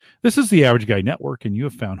This is the Average Guy Network, and you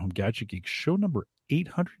have found Home Gadget Geek show number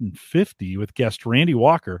 850 with guest Randy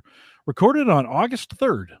Walker, recorded on August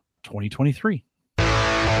 3rd, 2023.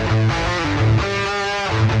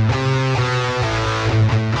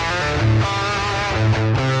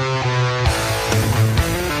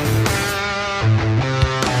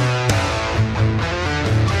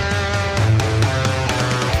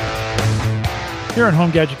 Here on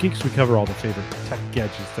Home Gadget Geeks, we cover all the favorite tech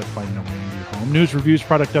gadgets that find their way into your home. News, reviews,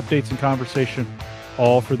 product updates, and conversation,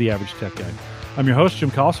 all for the average tech guy. I'm your host,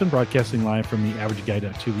 Jim Collison, broadcasting live from the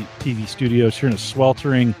AverageGuy.TV studios here in a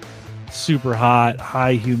sweltering, super hot,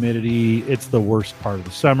 high humidity. It's the worst part of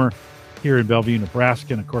the summer here in Bellevue,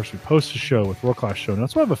 Nebraska. And, of course, we post a show with world-class show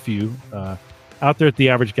notes. We'll have a few out there at the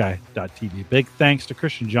AverageGuy.TV. Big thanks to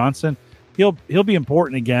Christian Johnson. He'll be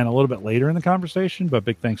important again a little bit later in the conversation, but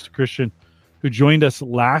big thanks to Christian, who joined us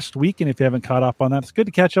last week. And if you haven't caught up on that, it's good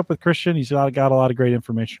to catch up with Christian. He's got a lot of great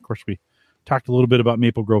information. Of course, we talked a little bit about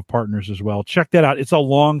Maple Grove Partners as well. Check that out. It's a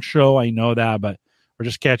long show. I know that, but we're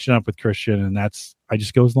just catching up with Christian, and I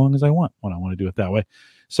just go as long as I want when I want to do it that way.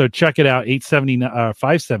 So check it out,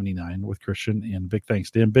 579 with Christian, and big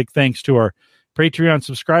thanks to him. Big thanks to our Patreon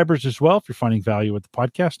subscribers as well. If you're finding value with the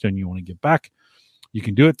podcast and you want to give back, you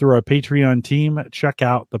can do it through our Patreon team. Check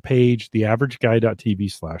out the page,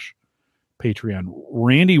 theaverageguy.tv/Patreon.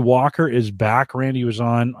 Randy Walker is back. Randy was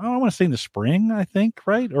on, I want to say in the spring, I think,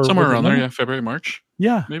 right? Or somewhere around there, yeah, February, March.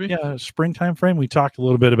 Yeah, maybe. Yeah, springtime frame. We talked a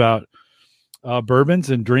little bit about bourbons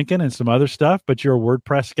and drinking and some other stuff, but you're a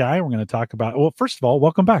WordPress guy. We're going to talk about, well, first of all,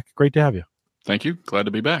 welcome back. Great to have you. Thank you. Glad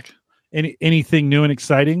to be back. Anything new and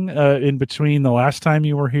exciting in between the last time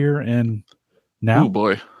you were here and now? Oh,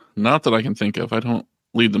 boy. Not that I can think of. I don't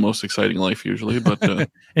lead the most exciting life usually, but have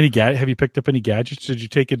you picked up any gadgets? Did you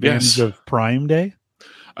take advantage of Prime Day?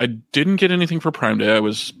 I didn't get anything for Prime Day.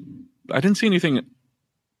 I didn't see anything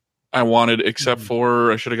I wanted except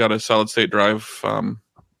for I should have got a solid state drive. One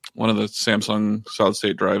of the Samsung solid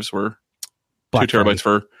state drives were Black 2 terabytes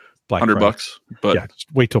for $100, but yeah, just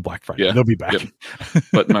wait till Black Friday. They'll be back. Yep.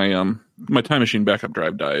 But my Time Machine backup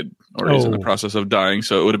drive died, or is in the process of dying,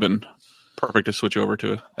 so it would have been perfect to switch over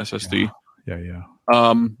to a SSD. Yeah.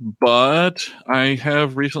 But I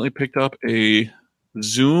have recently picked up a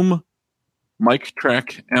Zoom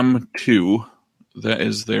MicTrak M2. That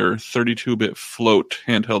is their 32-bit float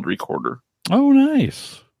handheld recorder. Oh,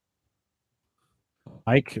 nice.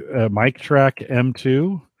 MicTrak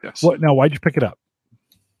M2. Yes. What? Now, why'd you pick it up?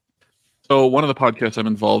 So one of the podcasts I'm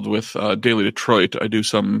involved with, Daily Detroit, I do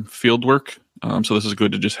some field work. So this is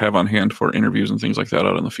good to just have on hand for interviews and things like that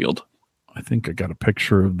out in the field. I think I got a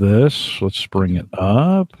picture of this. Let's bring it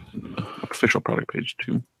up. Official product page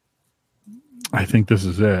 2. I think this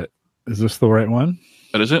is it. Is this the right one?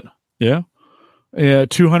 That is it. Yeah. Yeah.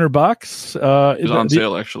 $200. It's on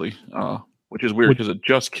sale actually, which is weird because it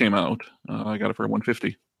just came out. I got it for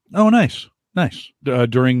 $150. Oh, nice.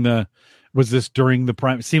 Was this during the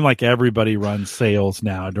Prime? It seemed like everybody runs sales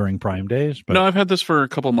now during Prime days. But no, I've had this for a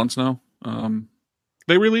couple months now.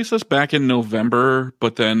 They released this back in November,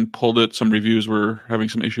 but then pulled it. Some reviews were having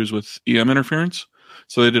some issues with EM interference.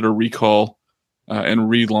 So they did a recall and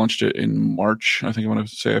relaunched it in March. I think I want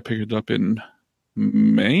to say I picked it up in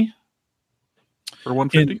May for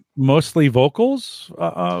 $150. Mostly vocals?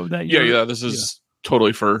 This is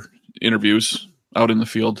totally for interviews out in the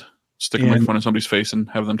field. Stick a microphone in somebody's face and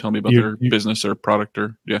have them tell me about their business or product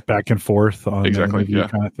or back and forth on exactly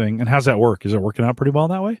kind of thing. And how's that work? Is it working out pretty well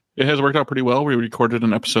that way? It has worked out pretty well. We recorded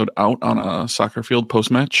an episode out on a soccer field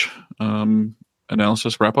post-match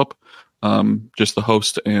analysis wrap-up. Just the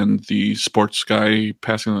host and the sports guy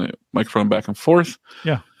passing the microphone back and forth.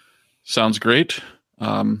 Yeah. Sounds great.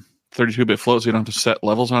 32-bit float, so you don't have to set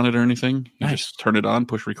levels on it or anything. You just turn it on,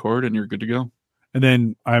 push record, and you're good to go. And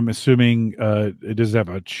then I'm assuming it does have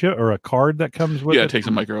a chip or a card that comes with it? Yeah, it takes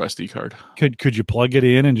a micro SD card. Could you plug it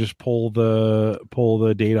in and just pull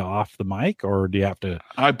the data off the mic, or do you have to?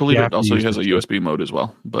 I believe it also has a USB mode as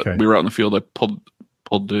well. But we were out in the field. I pulled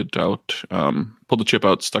it out, pulled the chip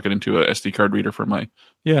out, stuck it into a SD card reader for my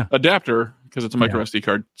adapter because it's a micro SD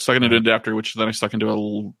card. Stuck it into an adapter, which then I stuck into a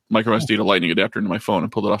micro SD to Lightning adapter into my phone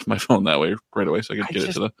and pulled it off my phone that way right away, so I could get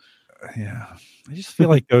it to the. Yeah, I just feel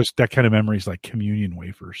like that kind of memory is like communion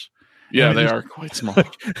wafers. Yeah, they are quite small.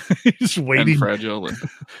 Just waiting and fragile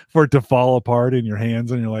for it to fall apart in your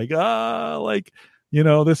hands, and you're like,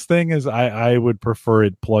 this thing is. I would prefer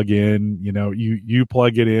it plug in. You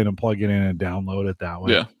plug it in and download it that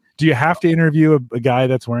way. Yeah. Do you have to interview a guy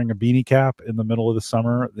that's wearing a beanie cap in the middle of the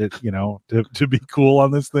summer that to be cool on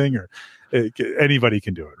this thing, or anybody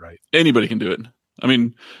can do it, right? Anybody can do it. I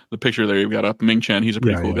mean, the picture there you've got up, Ming Chen. He's a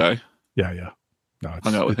pretty cool guy. Yeah. No,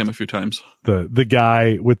 hung out with him a few times. The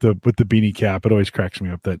guy with the beanie cap. It always cracks me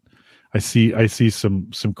up that I see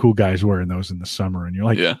some cool guys wearing those in the summer, and you're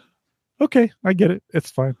like, Yeah. Okay, I get it.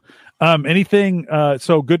 It's fine. Anything?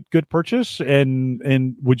 So good purchase.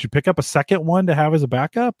 And would you pick up a second one to have as a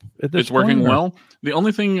backup at this It's working point, or? well. The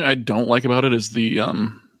only thing I don't like about it is the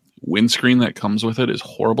windscreen that comes with it is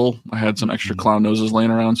horrible. I had some extra clown noses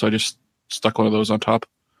laying around, so I just stuck one of those on top.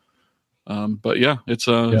 But yeah, it's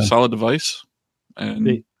a solid device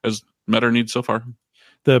and has met our needs so far.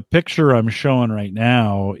 The picture I'm showing right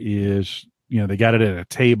now is, they got it at a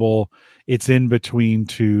table. It's in between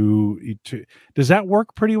two. Does that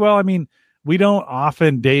work pretty well? I mean, we don't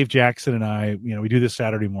often, Dave Jackson and I, we do this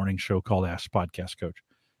Saturday morning show called Ask Podcast Coach.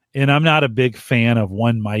 And I'm not a big fan of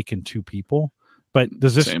one mic and two people, but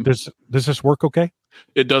does this work okay?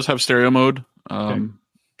 It does have stereo mode. Okay.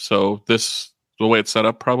 So the way it's set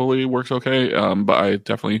up probably works okay. But I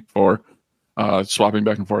definitely, for swapping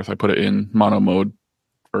back and forth, I put it in mono mode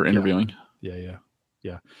for interviewing. Yeah.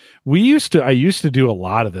 I used to do a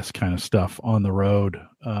lot of this kind of stuff on the road.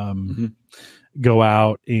 Go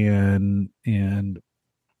out and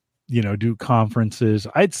do conferences.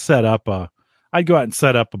 I'd go out and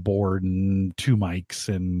set up a board and two mics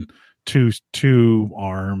and two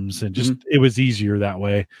arms, and just it was easier that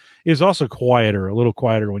way. It was also a little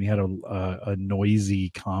quieter when you had a noisy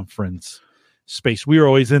conference space. We were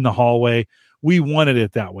always in the hallway. We wanted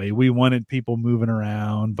it that way. We wanted people moving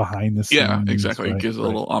around behind the scenes. Yeah, exactly. Right, it gives a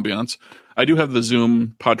little ambiance. I do have the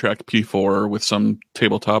Zoom PodTrak P4 with some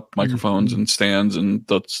tabletop microphones and stands and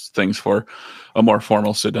those things for a more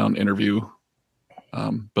formal sit-down interview.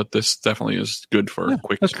 But this definitely is good for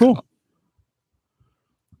quick. That's cool.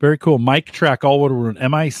 Very cool. MicTrak, all one word,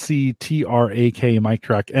 MicTrak,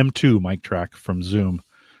 M2 MicTrak from Zoom.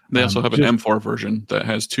 They also have an M4 version that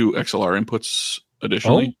has two XLR inputs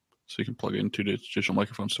additionally. So you can plug in two digital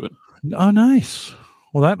microphones to it. Oh, nice.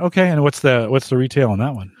 Well, okay. And what's the retail on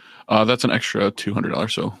that one? That's an extra $200,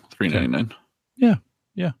 so $399. Yeah.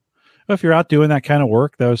 Well, if you're out doing that kind of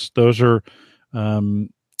work, those are,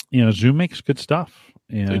 Zoom makes good stuff.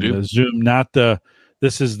 And they do. Zoom,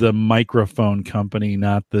 this is the microphone company,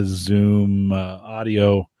 not the Zoom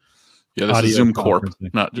audio. Yeah, this is Zoom Corp,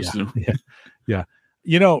 not just Zoom. Yeah.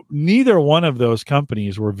 Neither one of those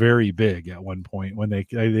companies were very big at one point when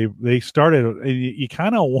they started. You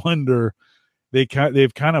kind of wonder, they've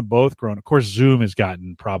kind of both grown. Of course, Zoom has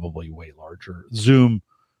gotten probably way larger. Zoom,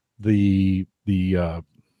 the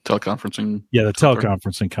teleconferencing. Yeah, the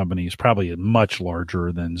teleconferencing company is probably much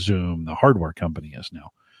larger than Zoom, the hardware company, is now.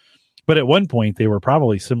 But at one point, they were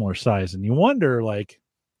probably similar size, and you wonder, like,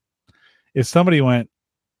 if somebody went,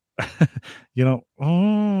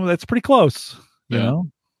 that's pretty close.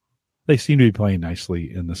 They seem to be playing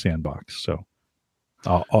nicely in the sandbox, so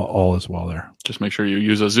all is well there. Just make sure you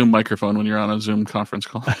use a Zoom microphone when you're on a Zoom conference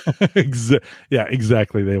call. Yeah,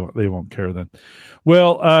 exactly. They won't care then.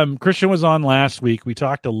 Well, Christian was on last week. We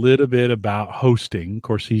talked a little bit about hosting. Of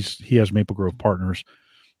course, he has Maple Grove Partners,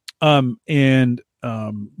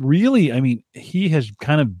 really, I mean, he has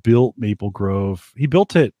kind of built Maple Grove. He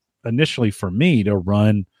built it initially for me to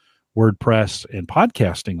run WordPress and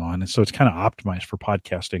podcasting on, and so it's kind of optimized for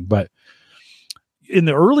podcasting. But in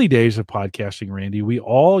the early days of podcasting, Randy, we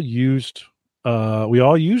all used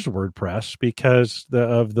WordPress because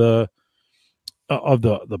of the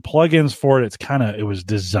plugins for it. It was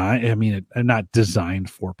designed. I mean, not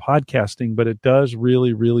designed for podcasting, but it does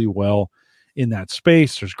really, really well in that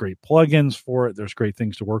space. There's great plugins for it. There's great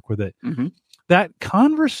things to work with it. Mm-hmm. That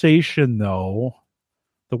conversation, though.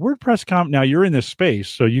 The WordPress now you're in this space,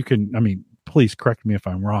 so you can, please correct me if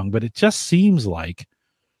I'm wrong, but it just seems like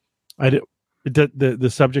the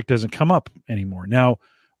subject doesn't come up anymore. Now,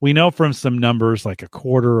 we know from some numbers, like a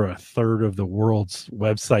quarter or a third of the world's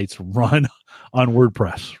websites run on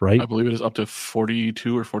WordPress, right? I believe it is up to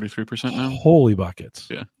 42 or 43% now. Holy buckets.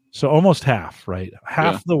 Yeah. So almost half, right?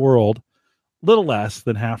 Half the world, little less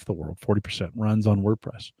than half the world, 40% runs on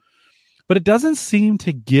WordPress. But it doesn't seem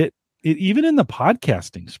to get, even in the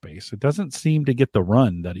podcasting space, it doesn't seem to get the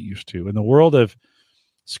run that it used to. In the world of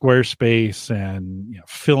Squarespace and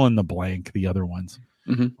fill in the blank, the other ones.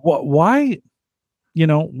 Mm-hmm. Why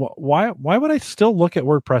would I still look at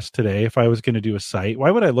WordPress today if I was going to do a site? Why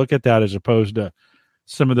would I look at that as opposed to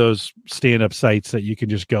some of those stand-up sites that you can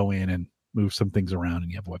just go in and move some things around and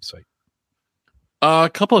you have a website?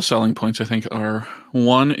 A couple of selling points, I think, are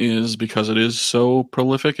one is because it is so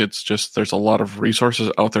prolific. It's just there's a lot of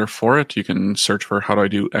resources out there for it. You can search for how do I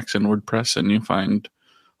do X in WordPress, and you find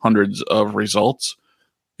hundreds of results.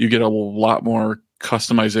 You get a lot more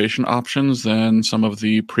customization options than some of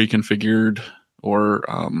the pre-configured or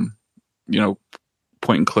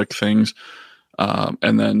point and click things.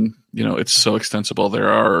 And then, it's so extensible. There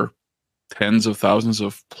are tens of thousands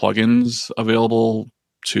of plugins available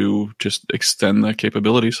to just extend the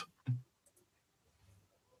capabilities.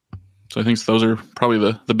 So I think those are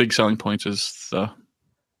probably the big selling points. Is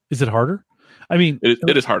it harder? I mean,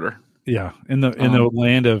 it is harder. Yeah, in the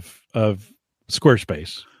land of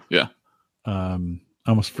Squarespace. Yeah. I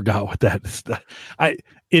almost forgot what that is.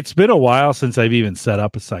 It's been a while since I've even set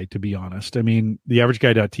up a site, to be honest. I mean, the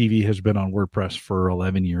averageguy.tv has been on WordPress for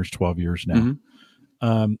 11 years, 12 years now.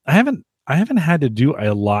 Mm-hmm. I haven't had to do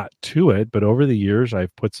a lot to it, but over the years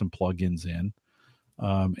I've put some plugins in.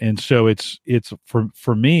 And so it's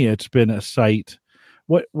for me, it's been a site.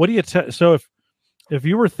 What do you so if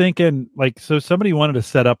you were thinking, like, so somebody wanted to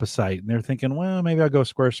set up a site and they're thinking, well, maybe I'll go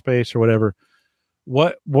Squarespace or whatever.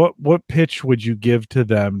 What pitch would you give to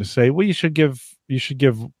them to say, well, you should give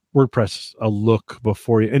WordPress a look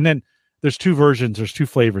before you, and then there's two versions, there's two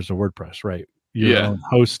flavors of WordPress, right? Your own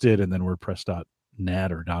hosted and then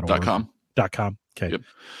WordPress.net or .org. .com. Okay. Yep.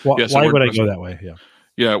 Why would I go that way? Yeah.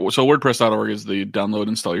 Yeah, so WordPress.org is the download,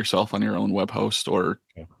 install yourself on your own web host, or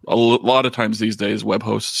a lot of times these days, web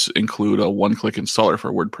hosts include a one-click installer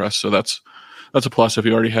for WordPress. So that's a plus if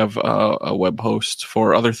you already have a web host.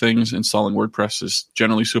 For other things, installing WordPress is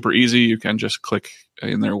generally super easy. You can just click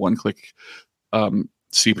in their one-click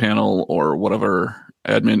cPanel or whatever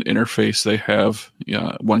admin interface they have.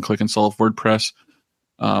 Yeah, one-click install of WordPress,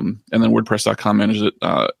 and then WordPress.com manages it.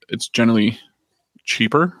 It's generally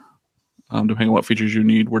cheaper. Depending on what features you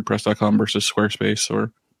need, WordPress.com versus Squarespace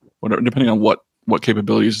or whatever, depending on what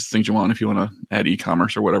capabilities, things you want. If you want to add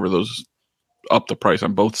e-commerce or whatever, those up the price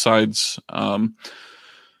on both sides. But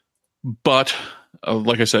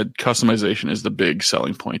like I said, customization is the big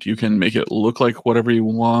selling point. You can make it look like whatever you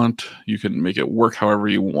want. You can make it work however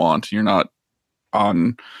you want. You're not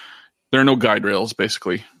on. There are no guide rails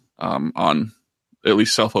basically on at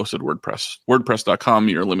least self-hosted WordPress. WordPress.com,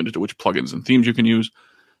 you're limited to which plugins and themes you can use,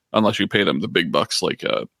 unless you pay them the big bucks, like,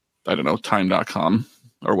 time.com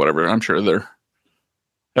or whatever. I'm sure they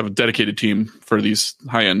have a dedicated team for these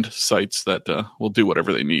high-end sites that will do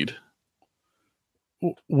whatever they need.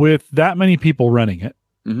 With that many people running it,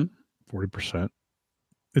 40%,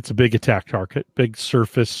 it's a big attack target, big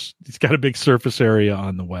surface. It's got a big surface area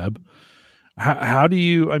on the web. How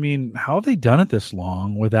have they done it this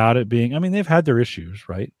long without it being, they've had their issues,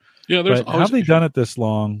 right? Yeah, there's how have they done it this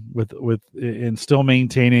long with and still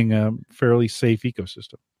maintaining a fairly safe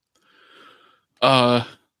ecosystem?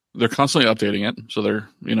 They're constantly updating it, so they're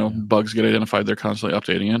bugs get identified. They're constantly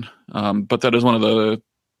updating it. But that is one of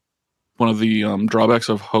the drawbacks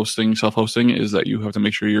of self-hosting is that you have to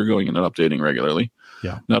make sure you're going in and updating regularly.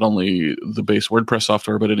 Yeah. Not only the base WordPress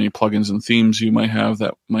software, but any plugins and themes you might have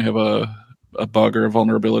that might have a bug or a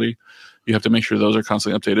vulnerability. You have to make sure those are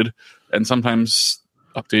constantly updated, and sometimes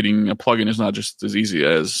updating a plugin is not just as easy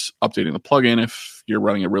as updating the plugin. If you're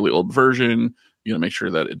running a really old version, you got to make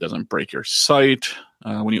sure that it doesn't break your site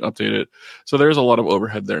when you update it. So there's a lot of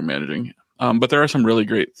overhead there managing. But there are some really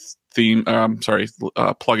great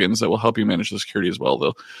plugins that will help you manage the security as well.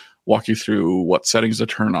 They'll walk you through what settings to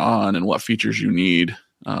turn on and what features you need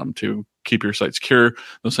to keep your site secure.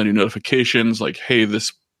 They'll send you notifications like, hey,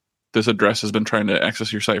 this address has been trying to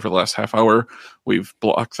access your site for the last half hour. We've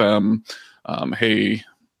blocked them.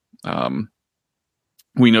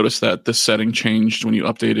 We noticed that this setting changed when you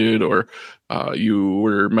updated, or you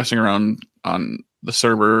were messing around on the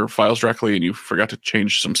server files directly and you forgot to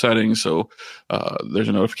change some settings. So there's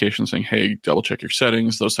a notification saying, hey, double check your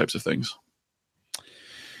settings, those types of things.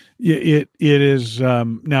 It is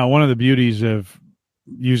now one of the beauties of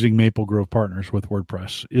using Maple Grove Partners with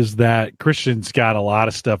WordPress is that Christian's got a lot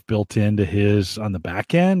of stuff built into his on the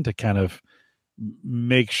back end to kind of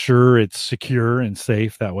make sure it's secure and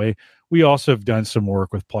safe that way. We also have done some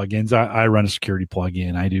work with plugins. I run a security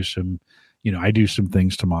plugin. I do some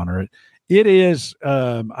things to monitor it. It is,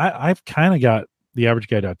 I've kind of got the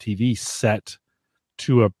averageguy.tv set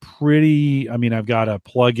to a pretty, I've got a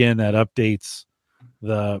plugin that updates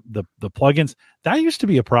the plugins. That used to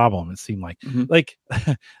be a problem. It seemed like, like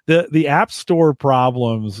the App Store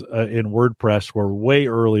problems in WordPress were way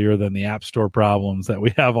earlier than the App Store problems that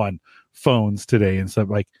we have on phones today, and stuff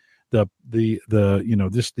like the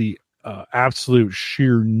absolute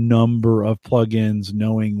sheer number of plugins,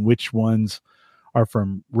 knowing which ones are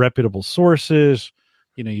from reputable sources.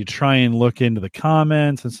 You try and look into the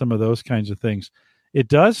comments and some of those kinds of things. It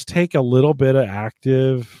does take a little bit of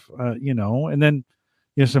active, and then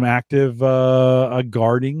some active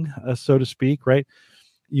guarding, so to speak, right?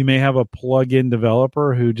 You may have a plugin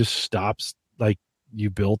developer who just stops, like they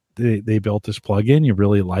built this plugin, you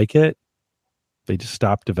really like it, they just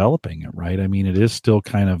stopped developing it, right? I mean, it is still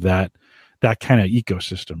kind of that kind of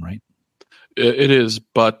ecosystem, right? It is,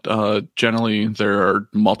 but generally there are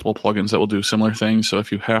multiple plugins that will do similar things. So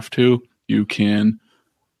if you have to, you can.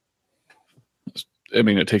 I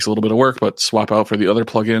mean, it takes a little bit of work, but swap out for the other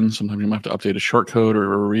plugin. Sometimes you might have to update a shortcode or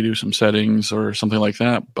redo some settings or something like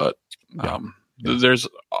that. But there's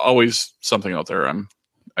always something out there.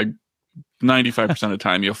 95% of the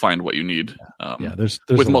time you'll find what you need. There's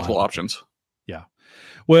with multiple options. Yeah.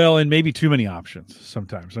 Well, and maybe too many options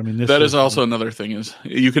sometimes. I mean, that is also another thing is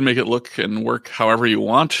you can make it look and work however you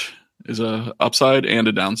want is a upside and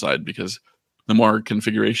a downside, because the more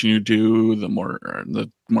configuration you do, the more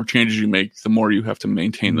changes you make, the more you have to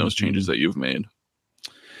maintain those changes that you've made.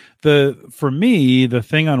 For me, the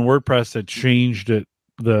thing on WordPress that changed it,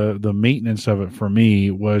 the maintenance of it for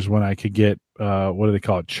me was when I could get what do they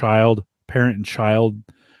call it? Parent and child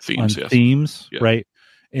themes, yeah. Right?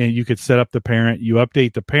 And you could set up the parent, you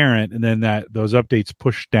update the parent, and then those updates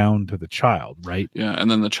push down to the child, right? Yeah, and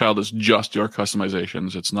then the child is just your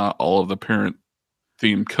customizations. It's not all of the parent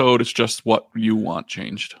theme code. It's just what you want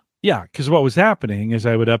changed. Yeah, because what was happening is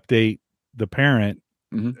I would update the parent.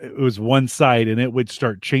 Mm-hmm. It was one site, and it would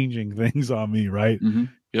start changing things on me, right? Mm-hmm.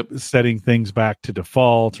 Yep, setting things back to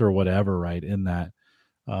default or whatever, right? In that,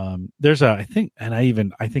 there's I think I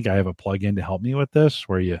have a plugin to help me with this,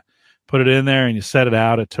 where you put it in there and you set it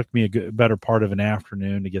out. It took me a better part of an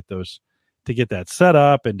afternoon to get that set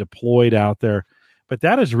up and deployed out there. But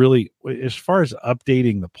that is really, as far as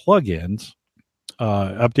updating the plugins,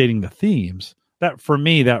 updating the themes, that for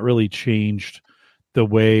me, that really changed the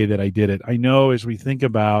way that I did it. I know as we think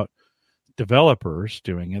about developers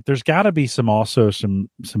doing it, there's got to be some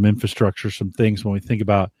infrastructure, some things when we think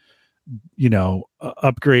about,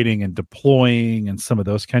 upgrading and deploying and some of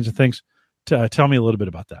those kinds of things. Tell me a little bit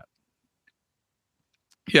about that.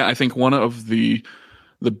 Yeah, I think one of the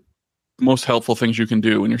most helpful things you can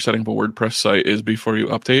do when you're setting up a WordPress site is, before you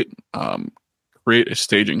update, create a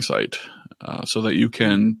staging site so that you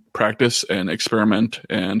can practice and experiment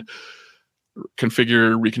and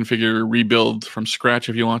configure, reconfigure, rebuild from scratch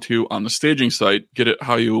if you want to on the staging site, get it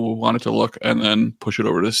how you want it to look, and then push it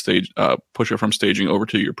over to push it from staging over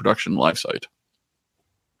to your production live site.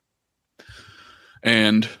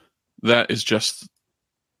 And that is just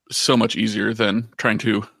so much easier than trying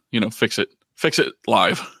to, fix it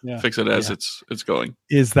live, fix it as it's going.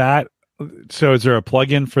 Is that, so is there a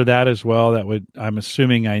plugin for that as well? I'm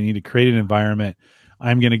assuming I need to create an environment.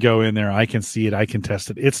 I'm going to go in there. I can see it. I can test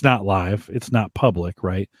it. It's not live. It's not public,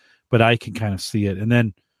 right? But I can kind of see it. And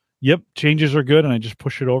then, changes are good. And I just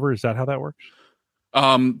push it over. Is that how that works?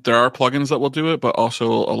 There are plugins that will do it, but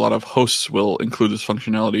also a lot of hosts will include this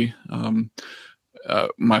functionality. One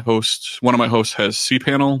of my hosts has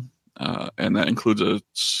cPanel, and that includes a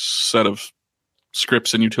set of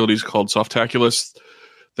scripts and utilities called Softaculous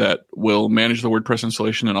that will manage the WordPress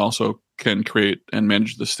installation and also can create and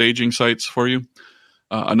manage the staging sites for you.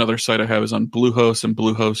 Another site I have is on Bluehost, and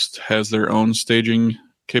Bluehost has their own staging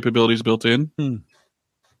capabilities built in.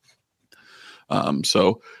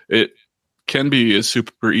 So it can be as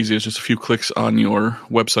super easy as just a few clicks on your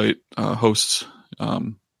website host's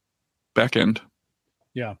backend.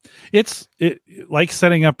 Yeah, it's like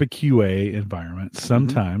setting up a QA environment.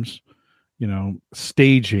 Sometimes,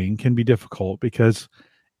 staging can be difficult because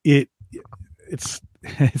it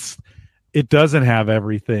doesn't have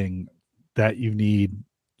everything that you need.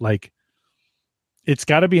 Like, it's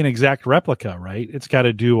got to be an exact replica, right? It's got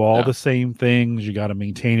to do all the same things. You got to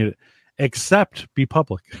maintain it, except be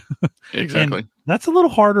public. Exactly. And that's a little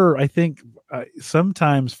harder, I think,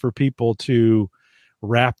 sometimes for people to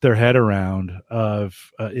wrap their head around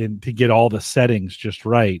to get all the settings just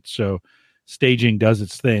right. So staging does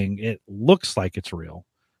its thing. It looks like it's real.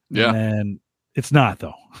 Yeah. And it's not,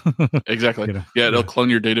 though. Exactly. It'll clone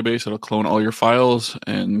your database. It'll clone all your files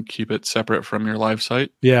and keep it separate from your live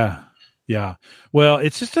site. Yeah. Yeah. Well,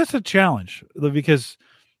 that's a challenge, because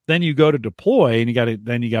then you go to deploy and you got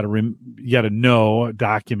to know,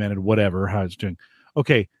 documented, whatever, how it's doing.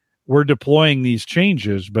 Okay, we're deploying these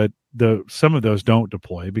changes, but some of those don't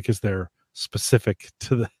deploy because they're specific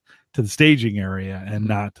to the staging area and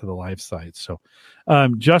not to the live site. So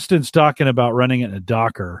Justin's talking about running it in a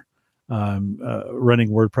Docker, running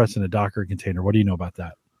WordPress in a Docker container. What do you know about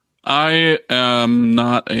that? I am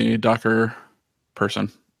not a Docker person.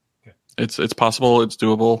 Okay. It's possible. It's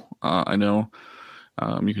doable. I know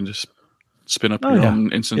you can just spin up your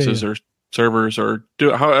own instances or servers, or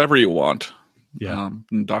do it however you want. Yeah.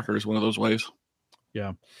 Docker is one of those ways.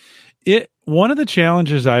 Yeah. One of the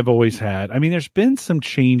challenges I've always had, I mean, there's been some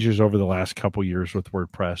changes over the last couple years with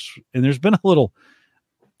WordPress, and there's been a little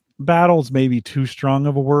battle's maybe too strong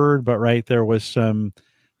of a word, but right, there was some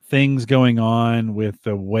things going on with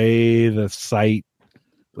the way the site.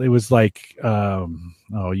 It was like, oh,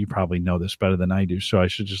 you probably know this better than I do, so I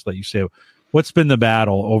should just let you say what's been the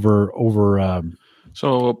battle over.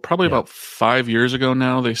 So probably about 5 years ago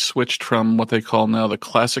now, they switched from what they call now the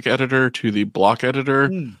classic editor to the block editor.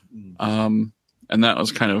 And that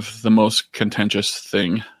was kind of the most contentious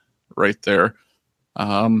thing right there.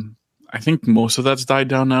 I think most of that's died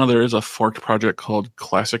down now. There is a forked project called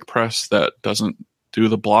Classic Press that doesn't do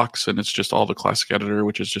the blocks, and it's just all the classic editor,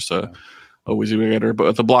 which is just a WYSIWYG editor. But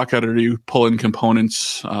with the block editor, you pull in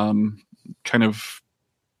components, kind of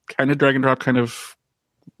drag and drop, kind of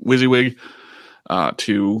WYSIWYG,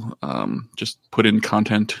 to just put in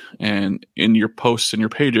content and in your posts and your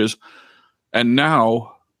pages. And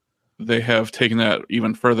now they have taken that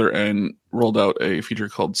even further and rolled out a feature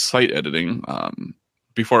called site editing.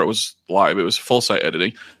 Before it was live, it was full site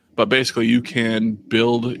editing. But basically, you can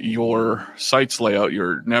build your site's layout,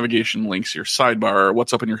 your navigation links, your sidebar,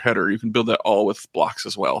 what's up in your header. You can build that all with blocks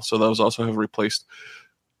as well. So those also have replaced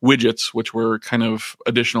widgets, which were kind of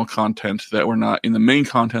additional content that were not in the main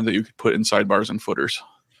content that you could put in sidebars and footers.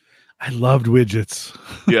 I loved widgets.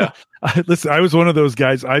 Yeah. Listen, I was one of those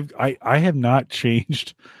guys. I have not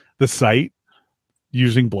changed the site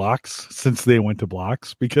using blocks since they went to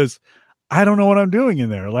blocks because I don't know what I'm doing in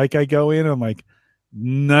there. Like I go in and I'm like,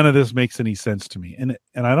 none of this makes any sense to me. And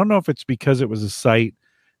I don't know if it's because it was a site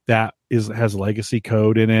that has legacy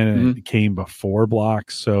code in it and it came before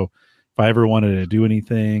blocks. So if I ever wanted to do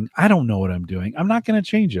anything, I don't know what I'm doing. I'm not going to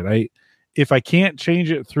change it. If I can't change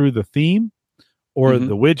it through the theme or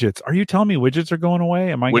the widgets, are you telling me widgets are going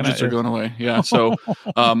away? Widgets are going away. Yeah. So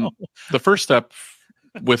the first step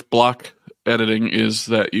with block editing is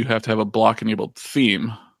that you have to have a block enabled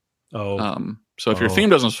theme. So if your theme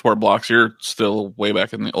doesn't support blocks, you're still way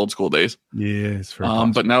back in the old school days. Yeah, it's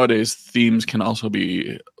very but nowadays themes can also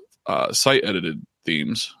be site edited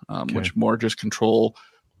themes, which more just control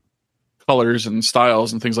colors and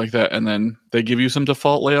styles and things like that. And then they give you some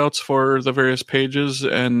default layouts for the various pages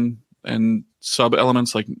and sub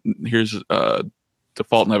elements. Like here's a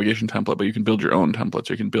default navigation template, but you can build your own templates.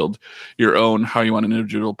 You can build your own how you want an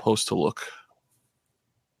individual post to look.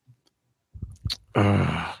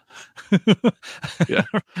 Yeah.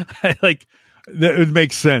 Like that would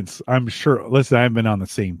make sense. I'm sure. Listen, I've been on the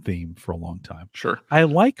same theme for a long time. Sure. I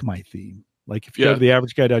like my theme. Like if you go to the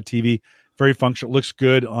averageguy.tv, very functional, looks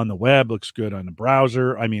good on the web, looks good on a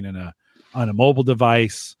browser. I mean, on a mobile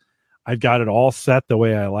device, I've got it all set the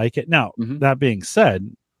way I like it. Now, that being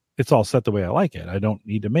said, it's all set the way I like it. I don't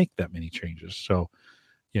need to make that many changes. So,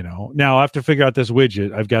 now I have to figure out this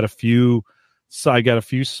widget. I've got a few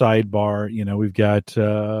sidebar, we've got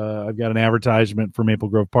I've got an advertisement for Maple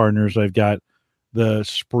Grove Partners. I've got the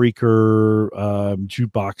Spreaker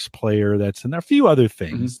jukebox player that's in there, a few other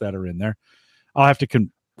things that are in there. I'll have to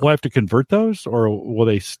we'll have to convert those, or will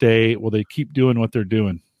they keep doing what they're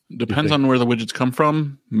doing? Depends on where the widgets come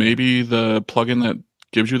from. Maybe the plugin that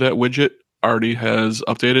gives you that widget already has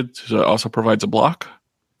updated, so it also provides a block.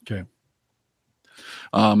 Okay.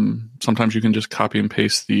 Sometimes you can just copy and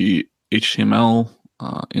paste the HTML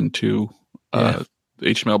into the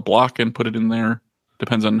HTML block and put it in there.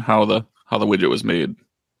 Depends on how the widget was made.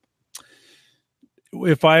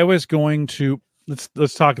 If I was going to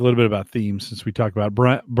let's talk a little bit about themes, since we talked about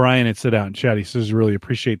Brian had said out in chat. He says, really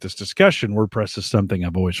appreciate this discussion. WordPress is something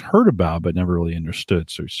I've always heard about but never really understood.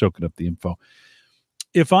 So he's soaking up the info.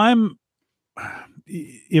 If I'm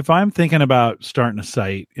thinking about starting a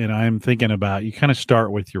site and I'm thinking about, you kind of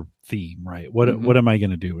start with your theme, right? What am I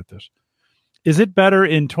going to do with this? Is it better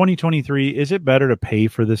in 2023? Is it better to pay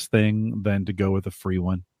for this thing than to go with a free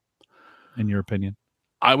one, in your opinion?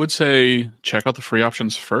 I would say check out the free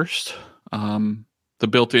options first. The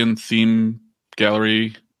built-in theme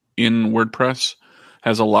gallery in WordPress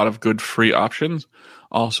has a lot of good free options.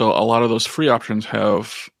 Also, a lot of those free options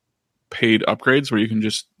have paid upgrades where you can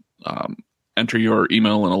just enter your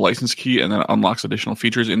email and a license key, and then it unlocks additional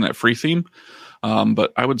features in that free theme.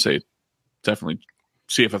 But I would say definitely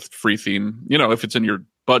see if a free theme, if it's in your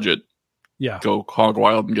budget, go hog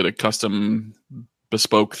wild and get a custom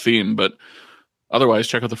bespoke theme. But otherwise,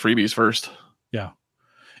 check out the freebies first. Yeah.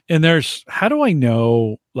 And how do I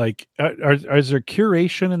know, like, is there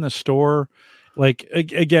curation in the store? Like,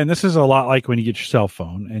 again, this is a lot like when you get your cell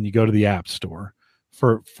phone and you go to the app store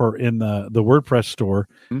for in the WordPress store.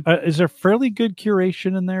 Is there fairly good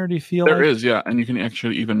curation in there? Do you feel there is? Yeah. And you can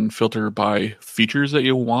actually even filter by features that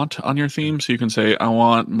you want on your theme. So you can say, I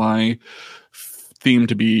want my theme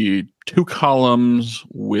to be 2 columns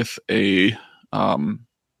with a,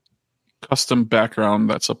 custom background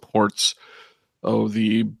that supports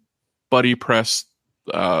the BuddyPress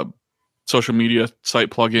social media site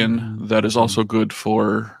plugin that is also good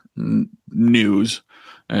for news.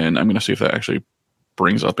 And I'm going to see if that actually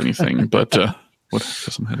brings up anything. But what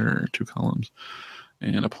custom header, 2 columns,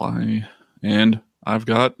 and apply. And I've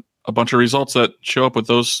got a bunch of results that show up with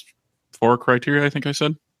those 4 criteria, I think I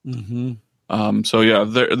said. So yeah,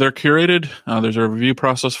 they're curated. There's a review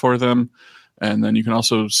process for them. And then you can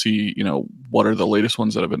also see, what are the latest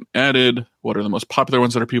ones that have been added? What are the most popular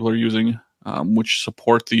ones that people are using, which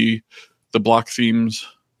support the block themes.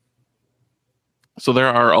 So there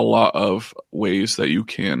are a lot of ways that you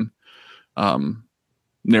can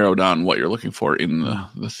narrow down what you're looking for in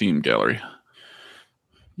the theme gallery.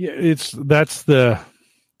 Yeah, it's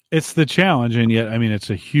the challenge, and yet, I mean, it's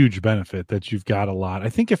a huge benefit that you've got a lot. I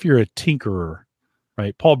think if you're a tinkerer,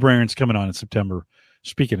 right? Paul Brandon's coming on in September,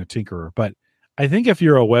 speaking of tinkerer, but I think if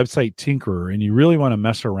you're a website tinkerer and you really want to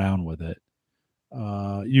mess around with it,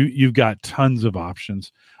 you've got tons of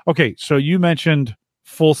options. Okay, so you mentioned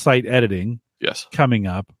full site editing. Yes, coming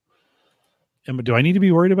up. Do I need to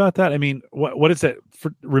be worried about that? I mean, what is that?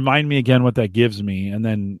 Remind me again what that gives me, and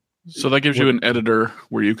then. So that gives you an editor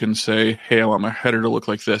where you can say, hey, I want my header to look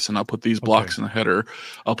like this, and I'll put these blocks in the header.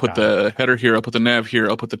 I'll put the header here. I'll put the nav here.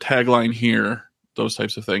 I'll put the tagline here, those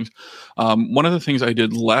types of things. One of the things I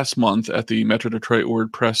did last month at the Metro Detroit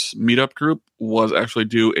WordPress meetup group was actually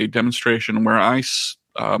do a demonstration where I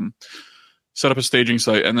set up a staging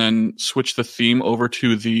site and then switch the theme over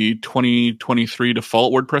to the 2023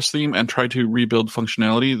 default WordPress theme and try to rebuild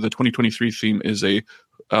functionality. The 2023 theme is a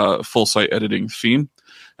full site editing theme,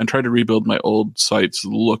 and try to rebuild my old site's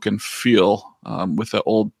look and feel with the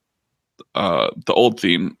old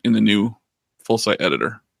theme in the new full site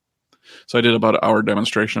editor. So I did about an hour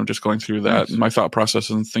demonstration of just going through that and my thought process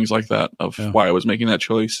and things like that of why I was making that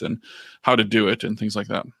choice and how to do it and things like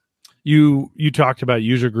that. You talked about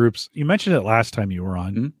user groups. You mentioned it last time you were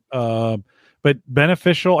on, but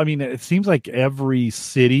beneficial. I mean, it seems like every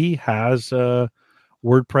city has a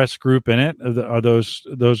WordPress group in it. Are those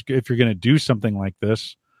if you're going to do something like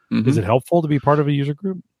this, is it helpful to be part of a user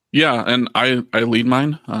group? Yeah, and I lead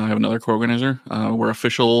mine. I have another co-organizer. We're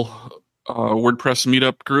official WordPress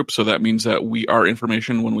meetup group, so that means that our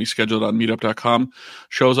information when we schedule it on meetup.com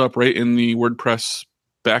shows up right in the WordPress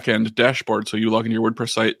backend dashboard. So you log into your WordPress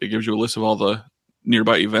site, it gives you a list of all the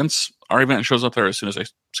nearby events. Our event shows up there as soon as I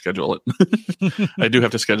schedule it. I do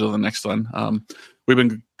have to schedule the next one. We've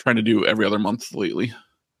been trying to do every other month lately.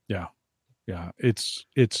 Yeah. Is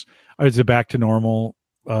it back to normal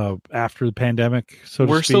after the pandemic? So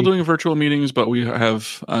we're still doing virtual meetings, but we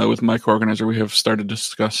have with my co-organizer, we have started to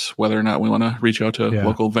discuss whether or not we want to reach out to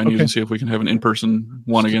local venues and see if we can have an in-person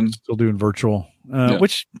one again. Still doing virtual,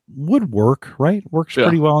 which would work, right? Works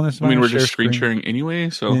pretty well in this. I mean, we're just screen sharing anyway,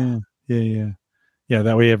 so yeah.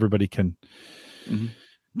 That way everybody can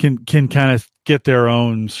kind of get their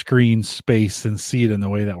own screen space and see it in the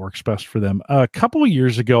way that works best for them. A couple of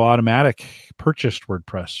years ago, Automatic purchased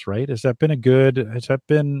WordPress, right? Has that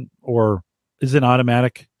been or is it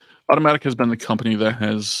Automatic? Automatic has been the company that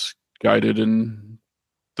has guided, and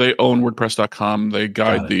they own WordPress.com. They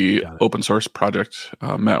guide the open source project.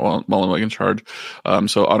 Matt Mullenweg in charge.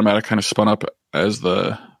 So Automatic kind of spun up as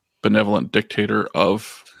the benevolent dictator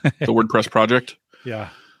of the WordPress project. Yeah.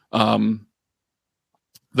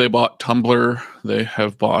 They bought Tumblr. They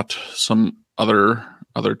have bought some other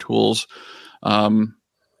tools, and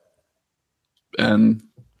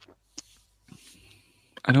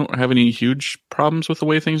I don't have any huge problems with the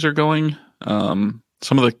way things are going. Some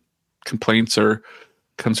of the complaints or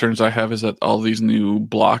concerns I have is that all these new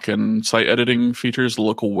block and site editing features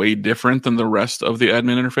look way different than the rest of the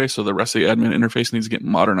admin interface. So the rest of the admin interface needs to get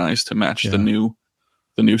modernized to match the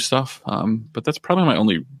new stuff. But that's probably my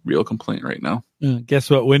only real complaint right now. Guess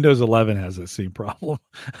what? Windows 11 has that same problem.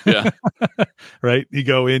 Yeah. Right? You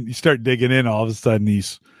go in, you start digging in, all of a sudden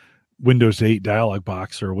these Windows 8 dialog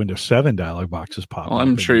box or Windows 7 dialog boxes pop up. Well,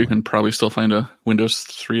 I'm sure you can probably still find a Windows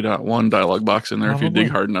 3.1 dialog box in there if you dig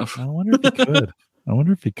hard enough. I wonder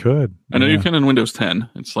if you could. I know you can in Windows 10.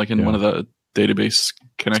 It's like in one of the database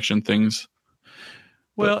connection things.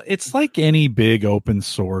 Well, it's like any big open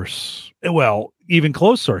source, even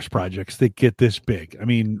closed source projects that get this big. I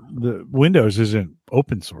mean, the Windows isn't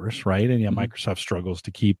open source, right? And Microsoft struggles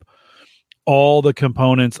to keep all the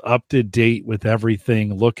components up to date with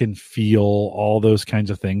everything, look and feel, all those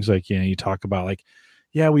kinds of things. Like, you talk about like,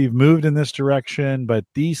 we've moved in this direction, but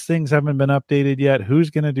these things haven't been updated yet. Who's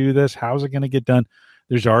going to do this? How's it going to get done?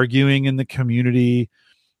 There's arguing in the community.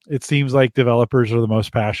 It seems like developers are the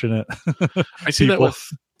most passionate. I see that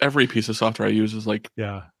with every piece of software I use is like,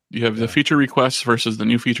 You have the feature requests versus the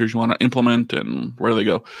new features you want to implement and where they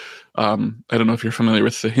go. I don't know if you're familiar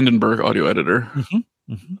with the Hindenburg audio editor.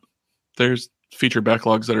 There's feature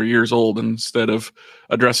backlogs that are years old. Instead of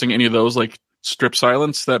addressing any of those, like strip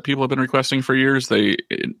silence that people have been requesting for years, they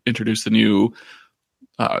introduced the new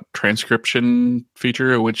transcription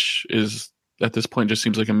feature, which is at this point just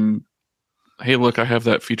seems like hey, look, I have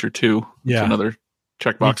that feature too. It's another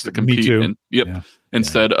checkbox to compete. Me too. And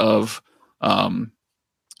instead of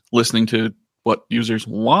listening to what users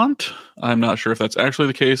want. I'm not sure if that's actually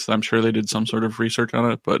the case. I'm sure they did some sort of research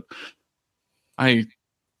on it, but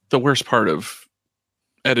the worst part of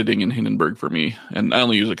editing in Hindenburg for me, and I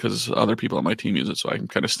only use it because other people on my team use it, so I'm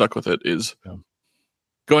kind of stuck with it, is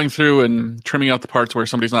going through and trimming out the parts where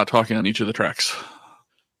somebody's not talking on each of the tracks.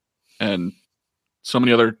 And so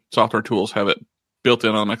many other software tools have it built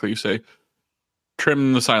in automatically. You say,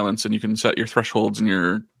 trim the silence, and you can set your thresholds and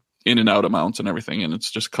your in and out amounts and everything, and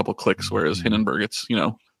it's just a couple clicks. Whereas Hindenburg, it's, you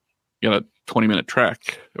got a 20-minute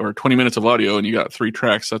track or 20 minutes of audio, and you got 3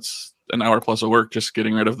 tracks. That's an hour plus of work just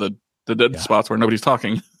getting rid of the dead spots where nobody's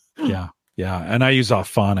talking. Yeah. And I use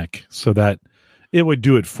Auphonic so that it would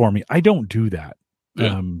do it for me. I don't do that.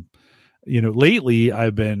 Lately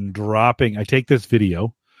I've been I take this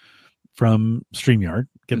video from StreamYard,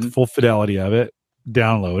 get the full fidelity of it,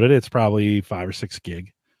 download it. It's probably 5 or 6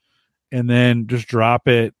 gig, and then just drop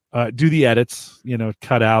it, do the edits,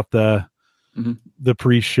 cut out the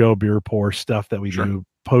pre-show beer pour stuff that we do,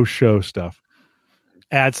 post-show stuff,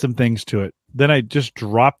 add some things to it. Then I just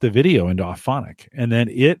drop the video into Auphonic, and then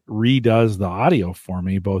it redoes the audio for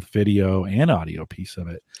me, both video and audio piece of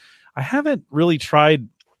it. I haven't really tried,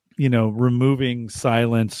 removing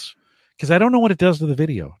silence, because I don't know what it does to the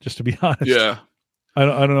video, just to be honest. Yeah. I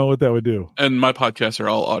don't know what that would do. And my podcasts are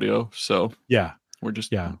all audio, so we're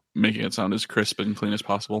just making it sound as crisp and clean as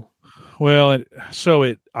possible. Well,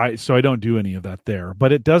 so I don't do any of that there,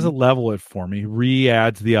 but it doesn't level it for me.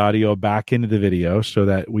 Re-adds the audio back into the video so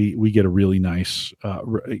that we get a really nice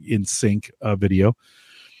in sync video.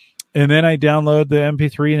 And then I download the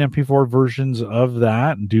MP3 and MP4 versions of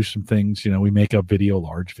that and do some things. We make a video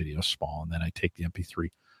large, video small, and then I take the MP3,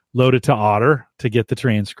 load it to Otter to get the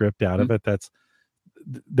transcript out of it.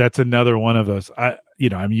 That's another one of those.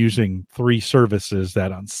 I'm using 3 services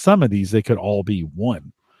that on some of these they could all be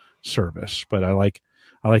one service, but I like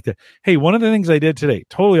that. Hey, one of the things I did today,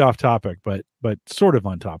 totally off topic, but sort of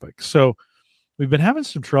on topic. So we've been having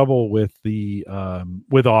some trouble with the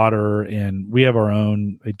with Otter, and we have our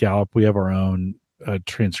own at Gallup. We have our own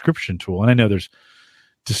transcription tool, and I know there's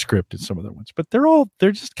Descript and some other ones, but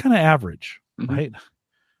they're just kind of average, right?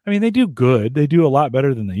 I mean, they do good. They do a lot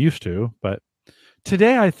better than they used to, but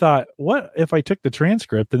today I thought, what if I took the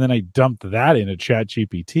transcript and then I dumped that into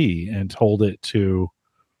ChatGPT and told it to,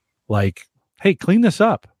 like, hey, clean this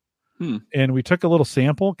up. And we took a little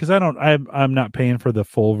sample, because I'm not paying for the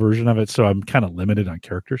full version of it, so I'm kind of limited on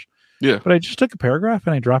characters. Yeah. But I just took a paragraph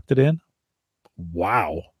and I dropped it in.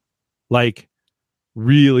 Wow. Like,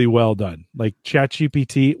 really well done. Like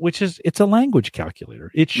ChatGPT, it's a language calculator.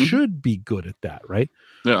 It should be good at that, right?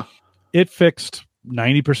 Yeah. It fixed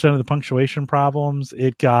 90% of the punctuation problems.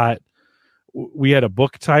 We had a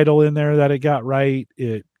book title in there that it got right.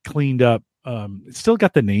 It cleaned up. It still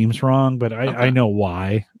got the names wrong, but I know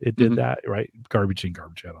why it did that, right? Garbage in,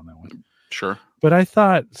 garbage out on that one. Sure. But I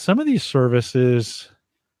thought some of these services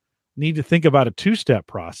need to think about a 2-step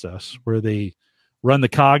process where they run the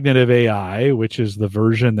cognitive AI, which is the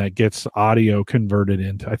version that gets audio converted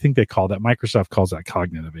into, I think they call that, Microsoft calls that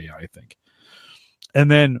cognitive AI, I think. And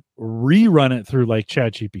then rerun it through like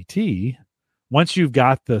ChatGPT once you've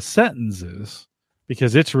got the sentences,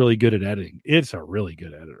 because it's really good at editing. It's a really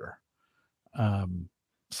good editor.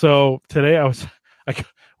 So today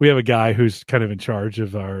we have a guy who's kind of in charge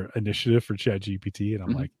of our initiative for ChatGPT, and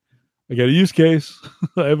I'm like, I got a use case.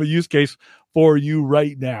 I have a use case for you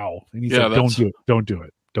right now. And he's like, don't do it. Don't do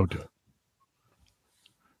it. Don't do it.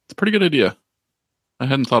 It's a pretty good idea. I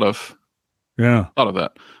hadn't thought of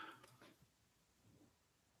that.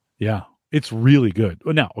 Yeah, it's really good.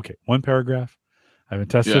 Well, now, okay, one paragraph. I haven't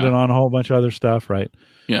tested it on a whole bunch of other stuff, right?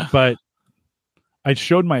 Yeah. But I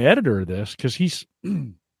showed my editor this because he's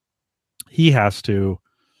doing the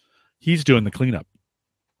cleanup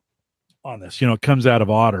on this. It comes out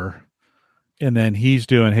of Otter, and then he's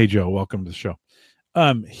doing, hey, Joe, welcome to the show.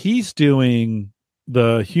 He's doing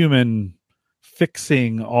the human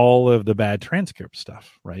fixing all of the bad transcript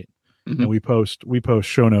stuff, right? And we post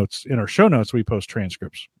show notes. In our show notes, we post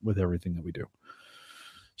transcripts with everything that we do.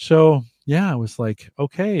 So I was like,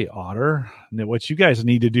 okay, Otter, what you guys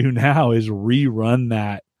need to do now is rerun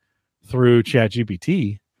that through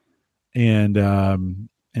ChatGPT and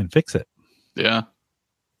and fix it. Yeah.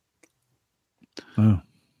 Oh,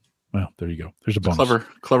 well, there you go. There's a bonus.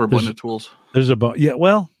 Clever blend of tools. There's a bonus. Yeah.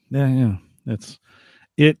 Well, yeah.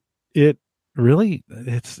 It really,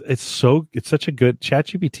 it's such a good,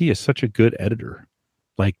 ChatGPT is such a good editor.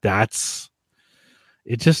 Like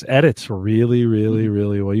it just edits really, really,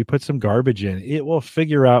 really well. You put some garbage in, it will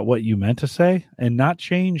figure out what you meant to say and not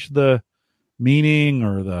change the meaning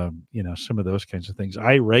or some of those kinds of things.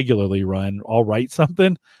 I regularly I'll write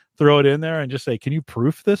something, throw it in there and just say, can you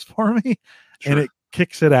proof this for me? Sure. And it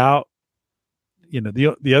kicks it out.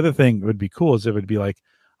 The other thing would be cool is it would be like,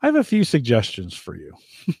 I have a few suggestions for you.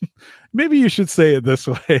 Maybe you should say it this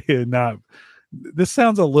way and not, this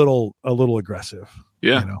sounds a little aggressive.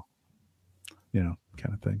 Yeah.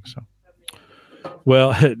 Kind of thing. So,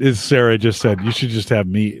 well, as Sarah just said, you should just have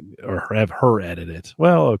me or have her edit it.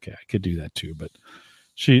 Well, okay, I could do that too, but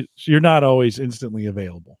you're not always instantly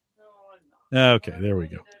available. Okay, there we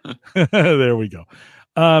go. There we go.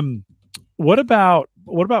 What about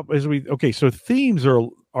so themes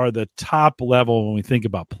are the top level when we think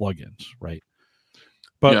about plugins, right?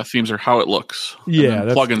 But yeah, themes are how it looks. Yeah,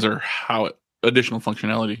 plugins are additional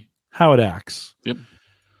functionality, how it acts. Yep.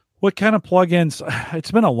 What kind of plugins?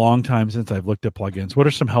 It's been a long time since I've looked at plugins. What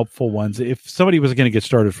are some helpful ones? If somebody was going to get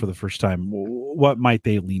started for the first time, what might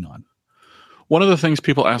they lean on? One of the things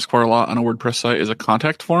people ask for a lot on a WordPress site is a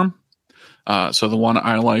contact form. So the one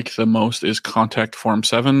I like the most is Contact Form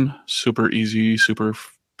 7. Super easy, super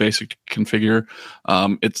basic to configure.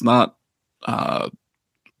 It's not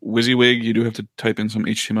WYSIWYG. You do have to type in some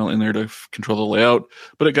HTML in there to control the layout,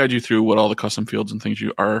 but it guides you through what all the custom fields and things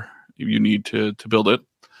you need to build it.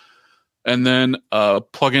 And then a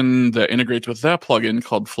plugin that integrates with that plugin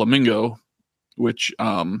called Flamingo, which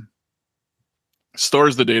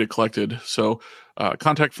stores the data collected. So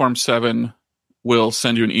Contact Form 7 will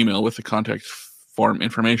send you an email with the contact form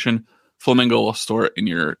information. Flamingo will store it in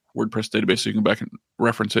your WordPress database so you can back and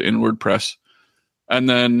reference it in WordPress. And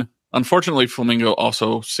then, unfortunately, Flamingo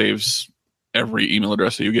also saves every email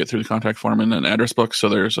address that you get through the contact form in an address book. So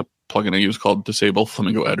there's a plugin I use called Disable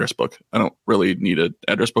Flamingo Address Book. I don't really need an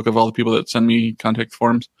address book of all the people that send me contact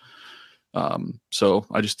forms. So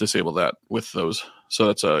I just disable that with those. So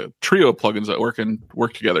that's a trio of plugins that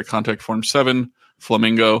work together: Contact Form 7,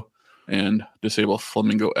 Flamingo, and Disable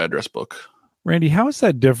Flamingo Address Book. Randy, how is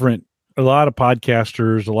that different? A lot of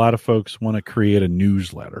podcasters, a lot of folks want to create a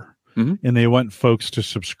newsletter, and they want folks to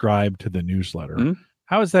subscribe to the newsletter. Mm-hmm.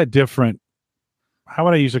 How is that different? How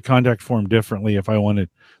would I use a contact form differently if I wanted,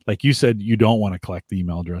 like you said, you don't want to collect the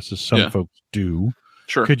email addresses. Some folks do.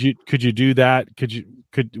 Sure. Could you do that?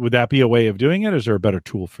 Would that be a way of doing it? Or is there a better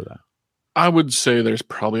tool for that? I would say there's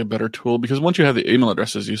probably a better tool, because once you have the email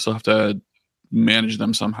addresses, you still have to manage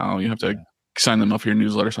them somehow. You have to sign them up for your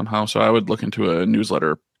newsletter somehow. So I would look into a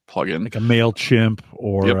newsletter plugin, like a MailChimp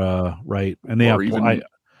or right. And they have even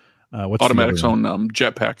Automatic's own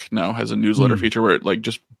Jetpack now has a newsletter feature where it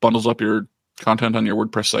just bundles up your content on your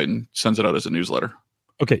WordPress site and sends it out as a newsletter.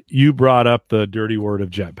 Okay, you brought up the dirty word of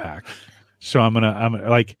Jetpack, so I'm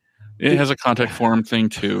like, it has a contact form thing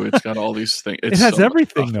too. It's got all these things. It has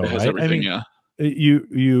everything though, right? It has everything,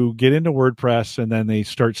 You get into WordPress and then they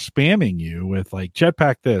start spamming you with like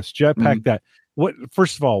Jetpack this, Jetpack that.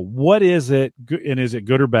 First of all, what is it, and is it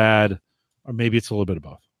good or bad, or maybe it's a little bit of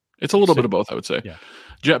both? It's a little bit of both, I would say. Yeah.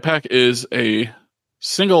 Jetpack is a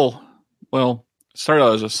single. Started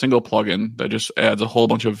out as a single plugin that just adds a whole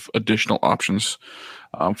bunch of additional options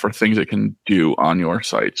for things it can do on your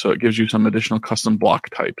site. So it gives you some additional custom block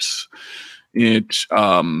types. It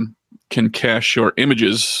can cache your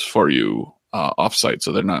images for you offsite,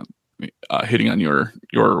 so they're not hitting on your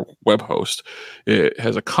web host. It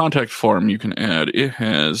has a contact form you can add. It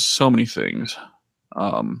has so many things.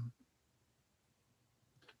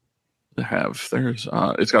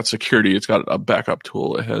 It's got security. It's got a backup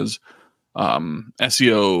tool. It has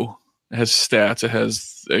SEO. It has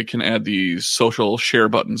stats. It can add these social share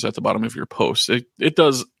buttons at the bottom of your post. It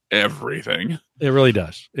does everything. It really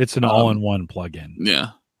does. It's an all-in-one plugin.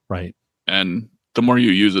 Yeah. Right. And the more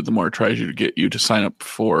you use it, the more it tries to get you to sign up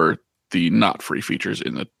for the not free features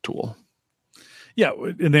in the tool. Yeah,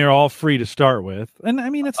 and they're all free to start with. And I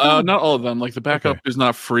mean, it's not all of them. Like the backup is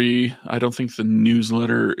not free. I don't think the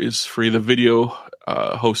newsletter is free. The video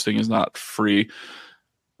hosting is not free.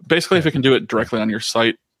 Basically, if it can do it directly on your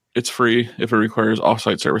site, it's free. If it requires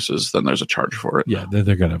offsite services, then there's a charge for it. Yeah,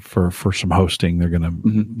 they're gonna for some hosting. They're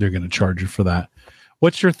gonna charge you for that.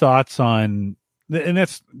 What's your thoughts on? And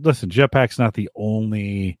listen, Jetpack's not the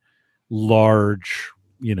only large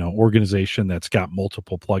organization that's got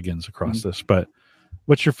multiple plugins across this, but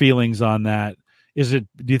what's your feelings on that? Do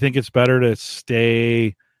you think it's better to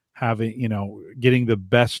stay getting the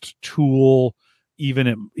best tool,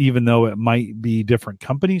 even though it might be different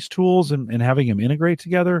companies' tools, and having them integrate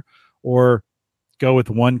together, or go with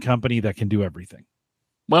one company that can do everything?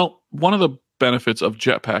 Well, one of the benefits of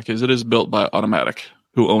Jetpack is it is built by Automatic,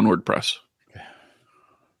 who own WordPress.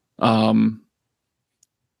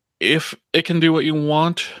 If it can do what you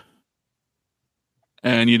want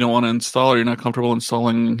and you don't want to install, or you're not comfortable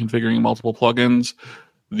installing and configuring multiple plugins,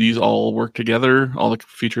 these all work together. All the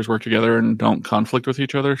features work together and don't conflict with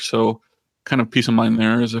each other. So kind of peace of mind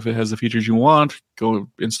there is if it has the features you want, go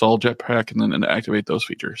install Jetpack and then activate those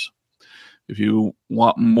features. If you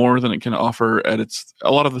want more than it can offer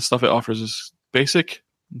a lot of the stuff it offers is basic,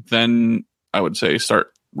 then I would say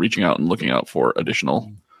start reaching out and looking out for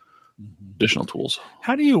additional tools.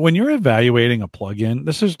 How do you, when you're evaluating a plugin,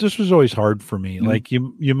 this was always hard for me. Like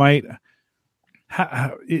you might,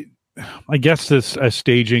 I guess this a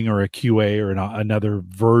staging or a QA or another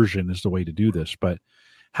version is the way to do this. But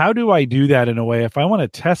how do I do that in a way, if I want to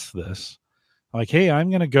test this, like, hey, I'm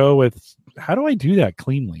going to go with, how do I do that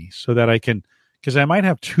cleanly so that I can, because I might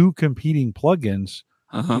have two competing plugins,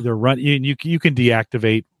 either run, you can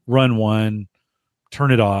deactivate, run one,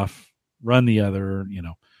 turn it off, run the other,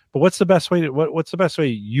 but what's the best way what's the best way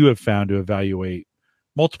you have found to evaluate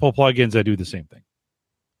multiple plugins that do the same thing?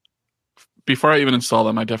 Before I even install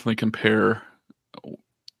them, I definitely compare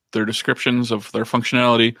their descriptions of their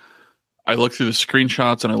functionality. I look through the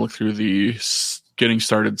screenshots and I look through the getting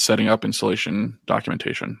started setting up installation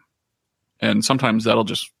documentation. And sometimes that'll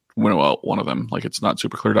just winnow out one of them. Like it's not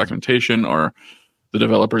super clear documentation, or the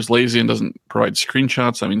developer's lazy and doesn't provide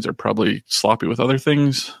screenshots. That means they're probably sloppy with other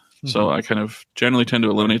things. So I kind of generally tend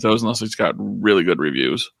to eliminate those unless it's got really good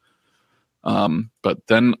reviews. But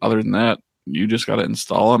then other than that, you just got to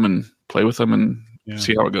install them and play with them and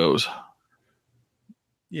see how it goes.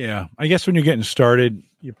 Yeah. I guess when you're getting started,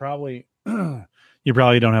 you probably don't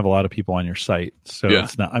have a lot of people on your site. So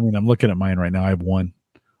it's not, I'm looking at mine right now. I have one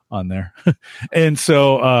on there. And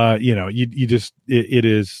so, you just, it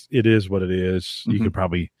is what it is. You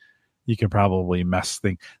can probably mess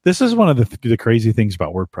things. This is one of the crazy things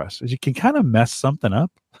about WordPress is you can kind of mess something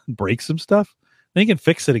up, break some stuff, then you can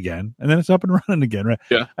fix it again, and then it's up and running again, right?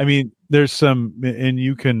 Yeah. There's some, and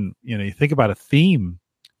you can, you think about a theme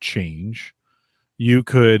change. You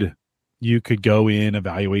could go in,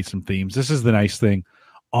 evaluate some themes. This is the nice thing.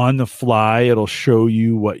 On the fly, it'll show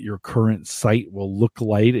you what your current site will look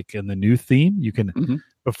like in the new theme. You can,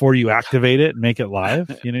 before you activate it and make it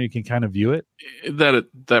live, you can kind of view it. That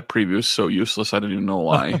preview is so useless. I don't even know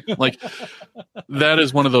why. Like that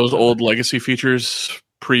is one of those old legacy features,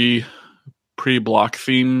 pre-block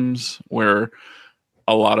themes, where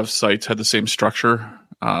a lot of sites had the same structure.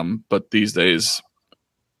 But these days,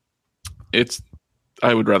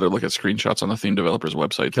 I would rather look at screenshots on the theme developer's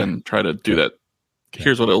website than try to do that.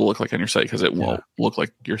 Here's what it will look like on your site, because it won't look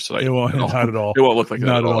like your site. It won't, not at all. It won't look like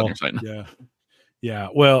that at all on your site. Yeah.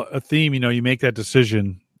 Well, a theme, you make that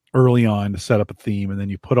decision early on to set up a theme, and then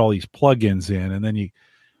you put all these plugins in, and then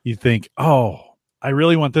you think, oh, I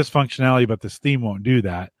really want this functionality, but this theme won't do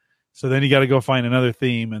that. So then you got to go find another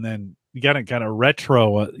theme, and then you got to kind of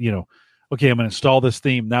retro, okay, I'm going to install this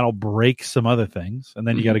theme. That'll break some other things, and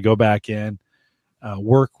then you got to go back in,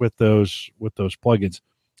 work with those plugins.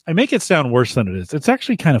 I make it sound worse than it is. It's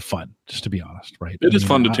actually kind of fun, just to be honest, right? It is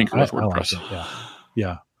fun to tinker with WordPress.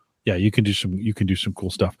 Yeah. You can do some cool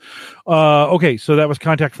stuff. Okay, so that was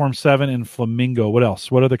Contact Form 7 and Flamingo. What else?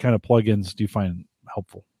 What other kind of plugins do you find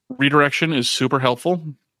helpful? Redirection is super helpful.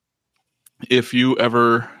 If you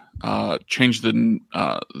ever change the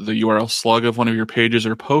URL slug of one of your pages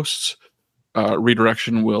or posts,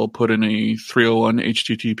 Redirection will put in a 301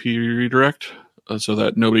 HTTP redirect so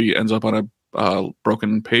that nobody ends up on a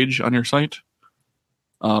broken page on your site.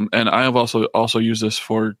 And I have also used this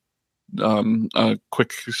for a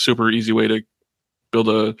quick, super easy way to build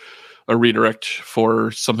a redirect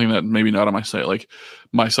for something that maybe not on my site, like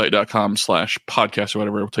mysite.com/podcast or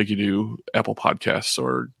whatever. It will take you to Apple Podcasts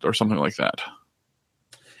or something like that.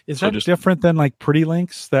 Is that different than like Pretty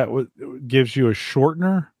Links that gives you a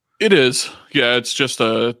shortener? It is. Yeah, it's just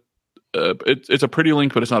it's a pretty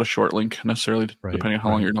link, but it's not a short link necessarily, depending on how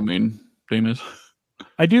long your domain name is.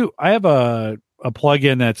 I have a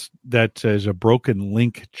plugin that is a broken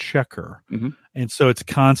link checker, and so it's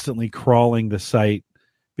constantly crawling the site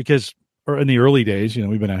because, or in the early days,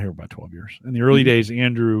 we've been out here about 12 years. In the early days,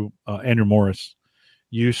 Andrew Morris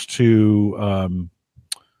used to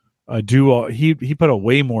he put a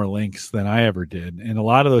way more links than I ever did, and a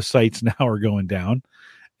lot of those sites now are going down,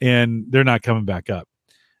 and they're not coming back up.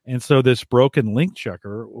 And so this broken link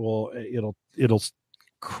checker it'll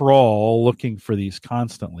crawl looking for these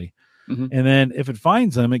constantly. Mm-hmm. And then if it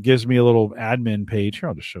finds them, it gives me a little admin page. Here,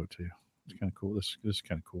 I'll just show it to you. It's kind of cool. This is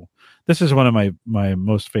kind of cool. This is one of my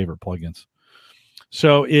most favorite plugins.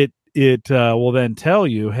 So it will then tell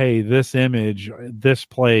you, hey, this image, this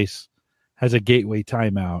place has a gateway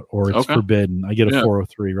timeout, or it's forbidden. I get a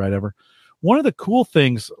 403, right? Ever. One of the cool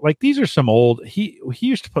things, like these are some old. He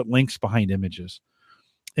used to put links behind images,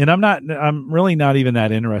 and I'm really not even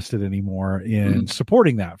that interested anymore in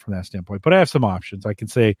supporting that from that standpoint. But I have some options. I can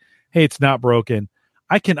say, hey, it's not broken.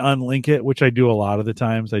 I can unlink it, which I do a lot of the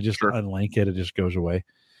times. I just unlink it. It just goes away.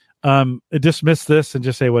 Dismiss this and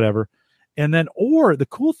just say whatever. And then, or the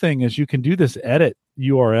cool thing is you can do this edit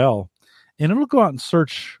URL and it'll go out and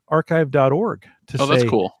search archive.org to say, that's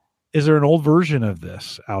cool. Is there an old version of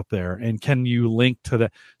this out there? And can you link to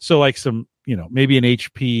that? So like some, maybe an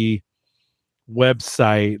HP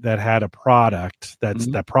website that had a product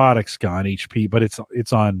that product's gone HP, but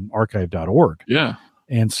it's on archive.org. Yeah.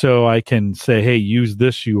 And so I can say, hey, use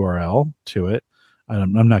this URL to it.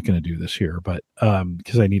 I'm not going to do this here, but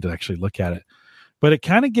because I need to actually look at it. But it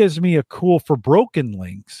kind of gives me for broken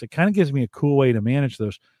links. It kind of gives me a cool way to manage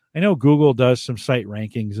those. I know Google does some site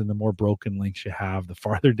rankings, and the more broken links you have, the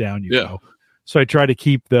farther down you go. So I try to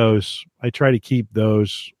keep those.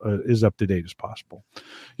 As up to date as possible.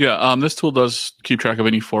 Yeah, this tool does keep track of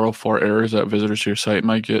any 404 errors that visitors to your site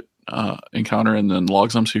might encounter, and then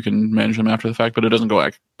logs them so you can manage them after the fact. But it doesn't go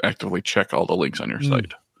actively check all the links on your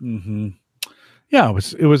site. Mm-hmm. Yeah,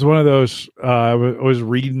 it was one of those. I was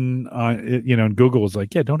reading on and Google was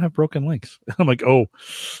like, "Yeah, don't have broken links." I'm like, "Oh,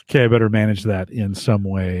 okay, I better manage that in some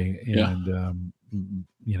way." And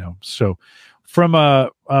so from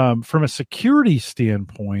a security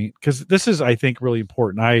standpoint, because this is, I think, really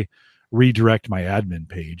important. I redirect my admin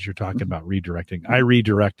page. You're talking about redirecting. I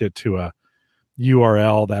redirect it to a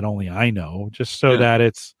URL that only I know, just so that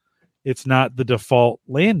it's not the default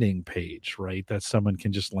landing page, right? That someone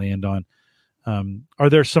can just land on. Are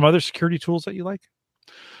there some other security tools that you like?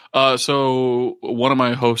 So one of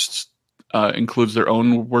my hosts includes their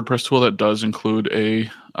own WordPress tool that does include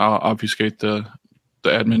obfuscate the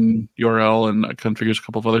admin URL and configures a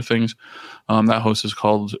couple of other things. That host is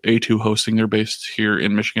called A2 Hosting. They're based here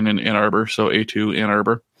in Michigan in Ann Arbor, so A2 Ann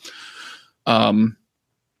Arbor.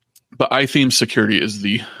 But iTheme Security is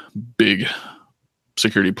the big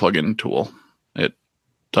security plugin tool. It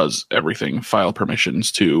does everything, file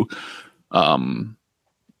permissions to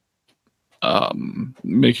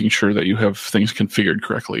making sure that you have things configured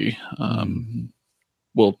correctly.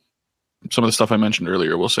 Some of the stuff I mentioned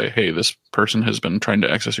earlier will say, hey, this person has been trying to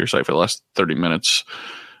access your site for the last 30 minutes.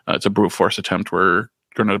 It's a brute force attempt. We're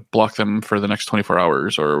going to block them for the next 24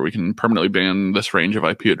 hours, or we can permanently ban this range of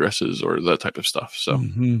IP addresses, or that type of stuff. So,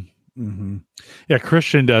 yeah,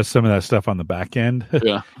 Christian does some of that stuff on the back end.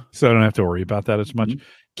 Yeah. So I don't have to worry about that as much.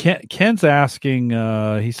 Ken's asking,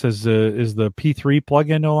 he says, is the P3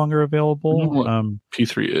 plugin no longer available?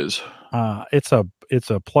 P3 is. It's a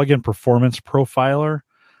plugin performance profiler.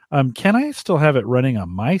 Can I still have it running on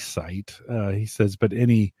my site? He says, but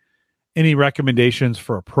any recommendations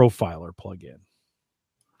for a profiler plugin?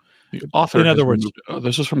 The author, in other words,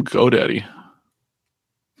 this is from GoDaddy.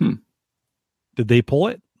 Did they pull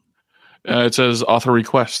it? It says author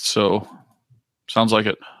request, so sounds like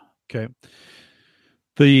it. Okay.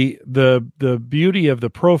 The beauty of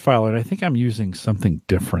the profiler, and I think I'm using something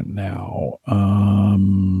different now.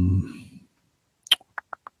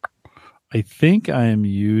 I think I'm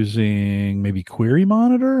using maybe Query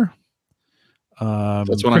Monitor.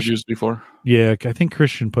 That's one I've used before. Yeah, I think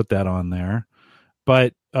Christian put that on there.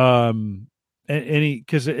 But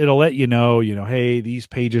because it'll let you know, hey, these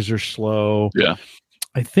pages are slow. Yeah.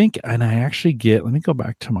 I think, and I actually let me go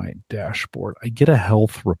back to my dashboard. I get a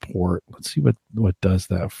health report. Let's see what does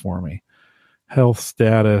that for me. Health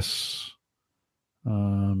status.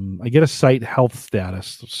 I get a site health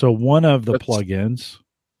status. So one of the plugins,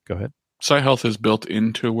 go ahead. Site health is built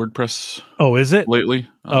into WordPress. Oh, is it? Lately.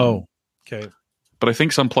 Okay. But I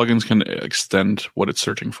think some plugins can extend what it's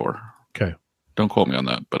searching for. Okay. Don't quote me on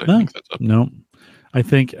that, but I think that's up. No, I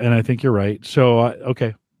think you're right. So,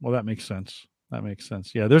 okay. Well, that makes sense.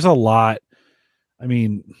 Yeah, there's a lot. I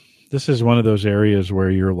mean, this is one of those areas where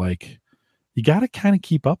you're like, you got to kind of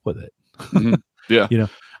keep up with it. Yeah.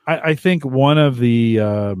 I think one of the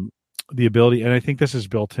ability, and I think this is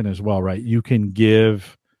built in as well, right? You can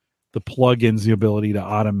give the plugins the ability to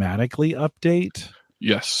automatically update.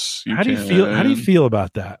 Yes. How do you feel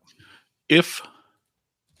about that?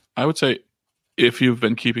 I would say if you've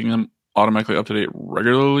been keeping them automatically up to date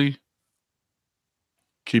regularly,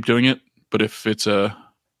 keep doing it. But if it's a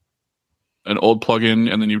an old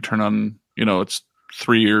plugin and then you turn on, it's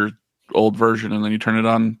 3-year old version and then you turn it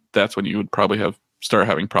on, that's when you would probably start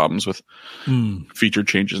having problems with feature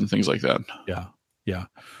changes and things like that. Yeah.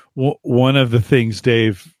 One of the things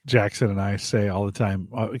Dave Jackson and I say all the time,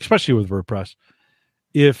 especially with WordPress,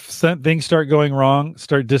 if things start going wrong,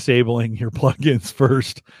 start disabling your plugins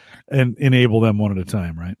first and enable them one at a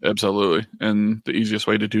time, right? Absolutely. And the easiest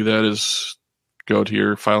way to do that is go to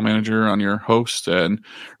your file manager on your host and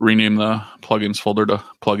rename the plugins folder to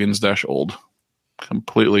plugins-old.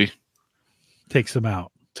 Completely takes them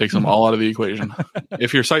out. Takes them all out of the equation.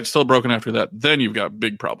 If your site's still broken after that, then you've got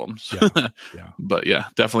big problems. Yeah. But yeah,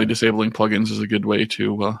 definitely disabling plugins is a good way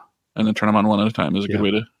to, and then turn them on one at a time is a good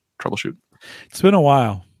way to troubleshoot. It's been a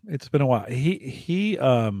while. He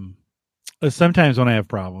sometimes when I have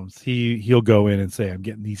problems, he'll go in and say, I'm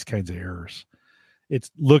getting these kinds of errors. It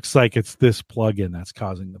looks like it's this plugin that's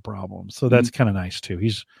causing the problem. So that's kind of nice too.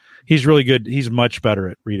 He's really good. He's much better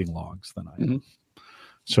at reading logs than I am.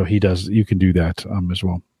 So he does. You can do that as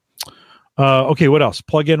well. Okay, what else?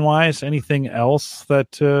 Plugin wise, anything else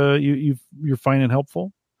that you're finding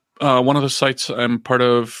helpful? One of the sites I'm part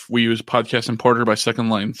of, we use Podcast Importer by Second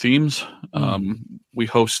Line Themes. We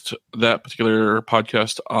host that particular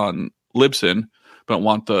podcast on Libsyn, but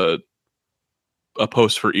want a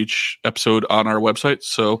post for each episode on our website.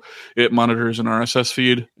 So it monitors an RSS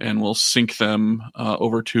feed and will sync them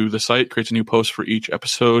over to the site, creates a new post for each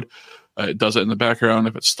episode. It does it in the background.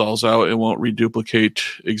 If it stalls out, it won't reduplicate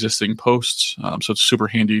existing posts. So it's super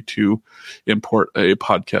handy to import a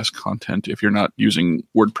podcast content if you're not using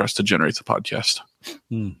WordPress to generate the podcast.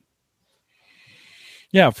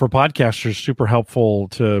 Yeah, for podcasters, super helpful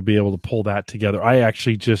to be able to pull that together. I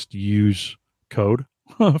actually just use code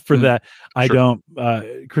for that. I don't.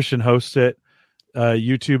 Christian hosts it.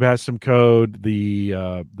 YouTube has some code.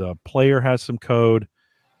 The player has some code.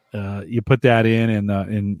 You put that in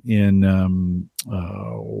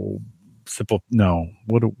simple. No,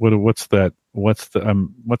 what's that? What's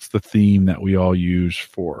the theme that we all use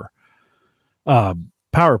for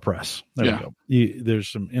PowerPress? There we go. There's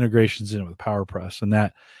some integrations in it with PowerPress,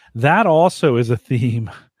 and that also is a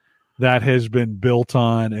theme that has been built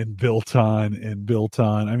on and built on and built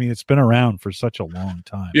on. I mean, it's been around for such a long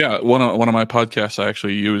time. Yeah, one of my podcasts, I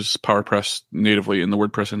actually use PowerPress natively in the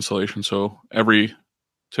WordPress installation. So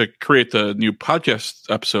to create the new podcast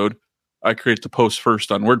episode, I create the post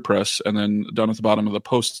first on WordPress, and then down at the bottom of the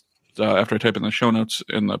post, after I type in the show notes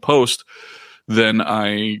in the post, then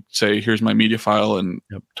I say, here's my media file and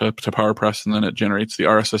to PowerPress, and then it generates the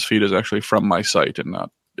RSS feed is actually from my site and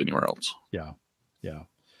not anywhere else. Yeah,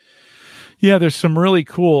 there's some really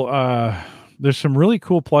cool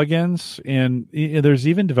plugins, and there's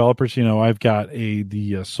even developers. I've got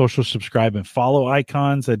the social subscribe and follow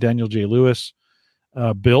icons that Daniel J. Lewis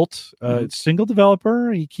built. Single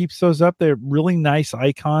developer. He keeps those up. They're really nice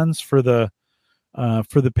icons for the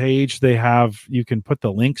page. You can put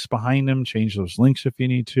the links behind them, change those links if you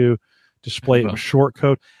need to, display it with short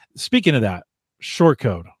code. Speaking of that, short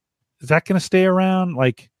code, is that going to stay around?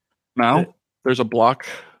 Like now, there's a block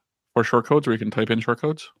for short codes where you can type in short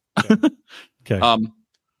codes. Okay.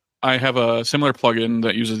 I have a similar plugin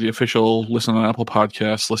that uses the official Listen on Apple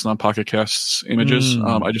Podcasts, Listen on Pocket Casts images.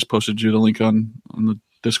 I just posted you the link on the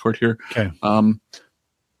Discord here. Okay.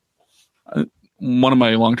 One of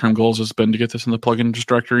my long-term goals has been to get this in the plugins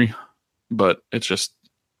directory, but it's just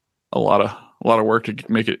a lot of work to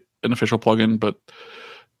make it an official plugin. But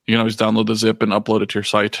you can always download the zip and upload it to your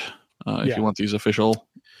site if you want these official.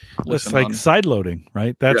 It's like side loading,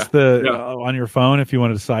 right? That's on your phone. If you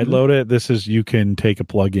wanted to side load it, you can take a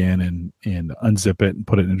plugin and unzip it and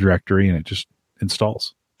put it in a directory, and it just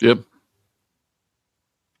installs. Yep.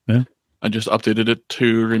 Yeah. I just updated it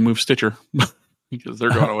to remove Stitcher because they're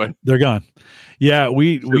gone away. They're gone. Yeah,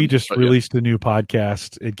 we just released a new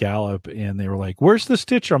podcast at Gallup, and they were like, "Where's the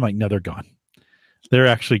Stitcher?" I'm like, "No, they're gone. They're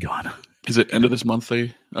actually gone." Is it end of this month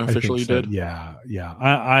they officially did? Yeah.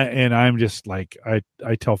 I'm just like, I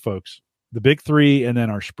tell folks the big three and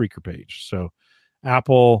then our Spreaker page. So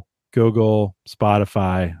Apple, Google,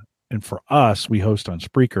 Spotify, and for us, we host on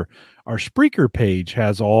Spreaker. Our Spreaker page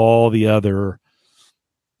has all the other,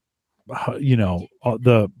 all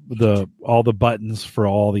the buttons for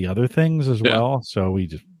all the other things as well. So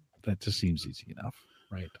that just seems easy enough,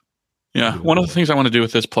 right? Yeah. One of the things I want to do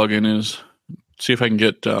with this plugin is see if I can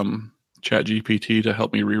get ChatGPT to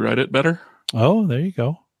help me rewrite it better. Oh, there you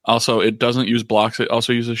go. Also, it doesn't use blocks. It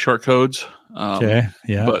also uses short codes. Okay.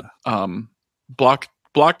 Yeah. But block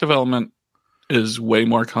development is way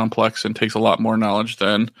more complex and takes a lot more knowledge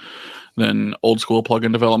than Then old school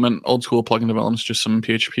plugin development. Old school plugin development is just some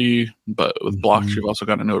PHP, but with blocks, you've also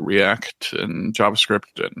got to know React and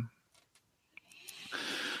JavaScript. And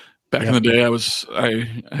back in the day,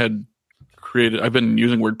 I've been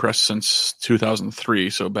using WordPress since 2003.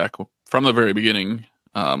 So back from the very beginning,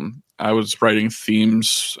 I was writing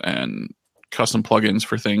themes and custom plugins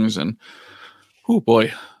for things. And oh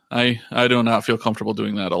boy, I do not feel comfortable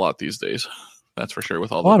doing that a lot these days. That's for sure,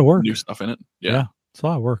 with all the new stuff in it. Yeah, it's a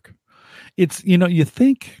lot of work. It's, you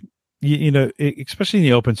think, especially in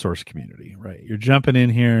the open source community, right? You're jumping in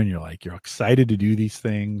here and you're excited to do these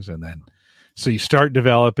things. And then, so you start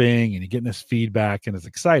developing and you're getting this feedback and it's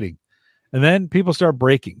exciting. And then people start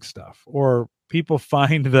breaking stuff, or people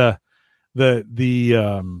find the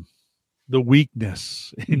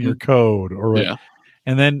weakness in your code, or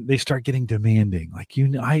and then they start getting demanding. Like,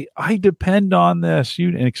 I depend on this,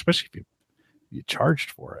 and especially if you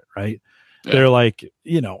charged for it, right? Yeah. They're like,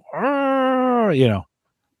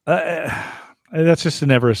 that's just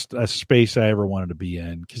never a space I ever wanted to be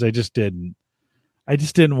in, because I just didn't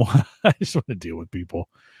want. I just want to deal with people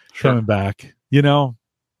coming back.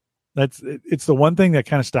 It's the one thing that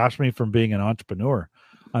kind of stops me from being an entrepreneur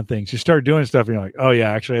on things. You start doing stuff and you're like, oh yeah,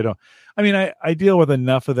 actually I don't. I mean, I deal with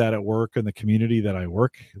enough of that at work and the community that I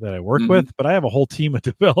work with, but I have a whole team of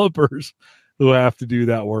developers who have to do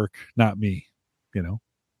that work, not me,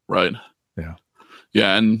 Right. Yeah.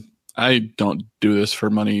 Yeah. And I don't do this for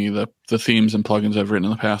money. The themes and plugins I've written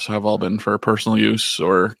in the past have all been for personal use,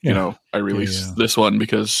 or, I released this one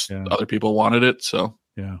because other people wanted it. So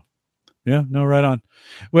yeah. No, right on.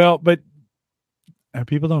 Well, but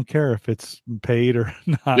people don't care if it's paid or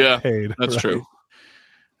not paid. That's true.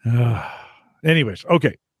 Anyways,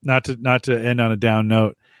 okay. Not to end on a down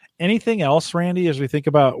note. Anything else, Randy, as we think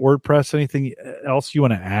about WordPress? Anything else you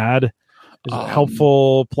want to add? Is it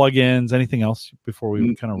helpful plugins? Anything else before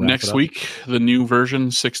we kind of wrap next it up? Week, the new version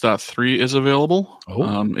 6.3 is available.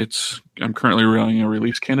 I'm currently running a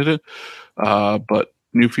release candidate, but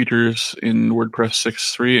new features in WordPress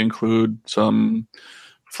 6.3 include some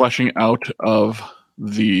fleshing out of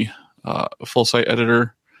the full site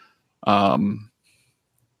editor. And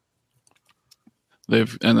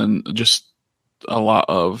then just a lot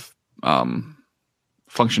of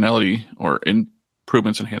functionality or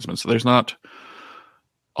improvements, enhancements. So there's not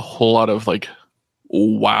a whole lot of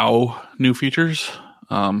wow new features,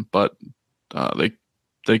 but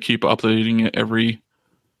they keep updating it every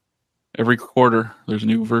quarter. There's a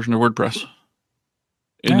new version of WordPress,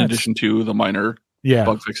 in addition to the minor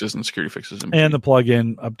bug fixes and security fixes, and the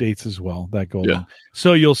plugin updates as well that go along.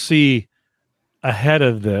 So you'll see ahead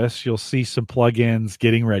of this, you'll see some plugins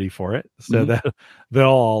getting ready for it, so that they'll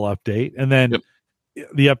all update, and then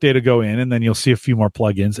the update will go in, and then you'll see a few more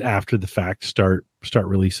plugins after the fact start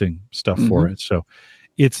releasing stuff for it. So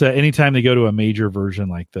it's anytime they go to a major version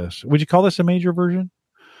like this. Would you call this a major version?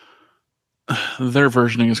 Their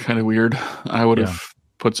versioning is kind of weird. I would have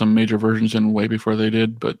put some major versions in way before they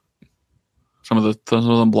did, but some of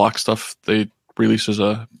them block stuff they release as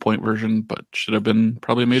a point version, but should have been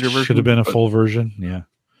probably a major version. Should have been a full version. Yeah.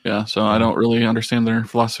 So I don't really understand their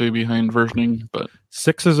philosophy behind versioning, but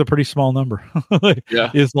 6 is a pretty small number.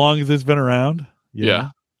 As long as it's been around.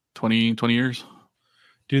 20 years.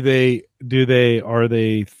 Are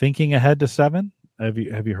they thinking ahead to 7? Have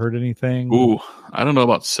you heard anything? Ooh, I don't know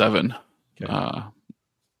about 7. Okay. I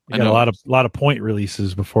got a lot of point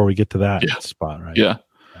releases before we get to that spot, right? Yeah.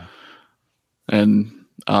 And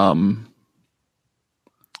when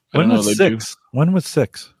was 6? When was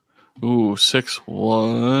 6? Ooh, 6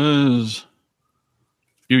 was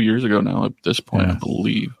a few years ago now at this point, I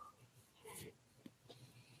believe.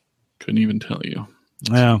 Couldn't even tell you.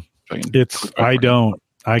 Yeah.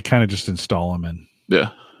 I kind of just install them and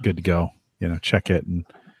good to go. Check it, and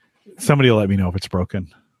somebody will let me know if it's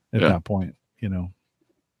broken at that point. I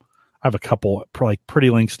have a couple Pretty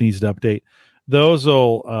Links needs to update. Those are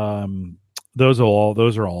all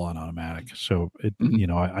on automatic. So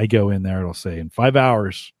I go in there, it'll say in 5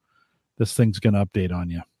 hours, this thing's going to update on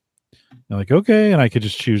you. I'm like, okay. And I could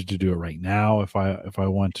just choose to do it right now if I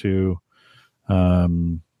want to.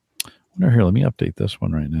 Here, let me update this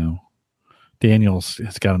one right now. Daniel's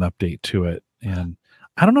has got an update to it, and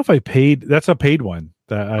I don't know if I paid. That's a paid one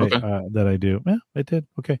that I do. Yeah, I did.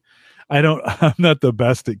 Okay. I'm not the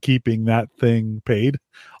best at keeping that thing paid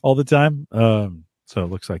all the time. So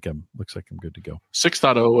it looks like I'm good to go.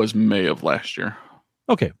 6.0 was May of last year.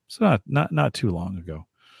 Okay. So not too long ago.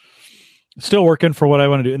 Still working for what I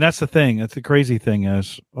want to do. And that's the thing. That's the crazy thing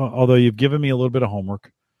is, although you've given me a little bit of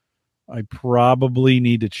homework, I probably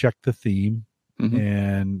need to check the theme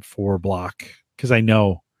and for block, because I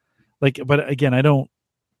know, but again,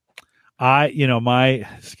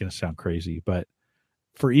 it's going to sound crazy, but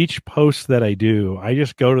for each post that I do, I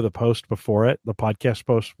just go to the post before it, the podcast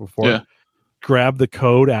post before it, grab the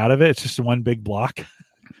code out of it. It's just one big block.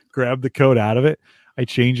 Grab the code out of it. I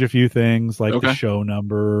change a few things like the show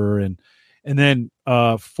number and then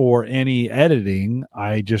for any editing,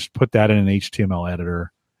 I just put that in an HTML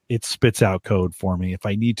editor. It spits out code for me if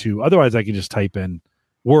I need to. Otherwise, I can just type in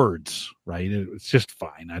words, right? It's just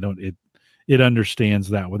fine. It understands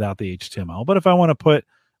that without the HTML. But if I want to put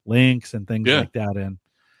links and things like that in,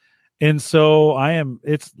 and so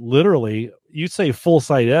it's literally, you say full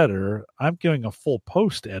site editor, I'm doing a full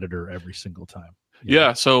post editor every single time.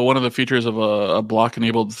 Yeah. So one of the features of a block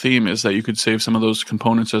enabled theme is that you could save some of those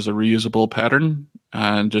components as a reusable pattern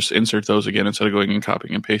and just insert those again instead of going and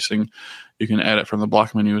copying and pasting. You can add it from the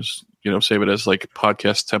block menus, save it as like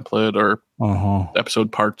podcast template or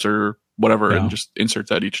episode parts or whatever, and just insert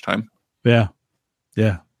that each time. Yeah.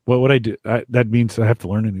 Yeah. What would I do? That means I have to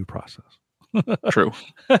learn a new process. True.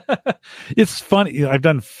 It's funny. I've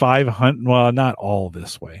done 500. Well, not all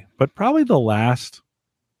this way, but probably the last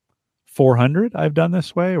 400 I've done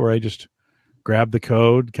this way, where I just grab the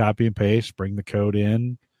code, copy and paste, bring the code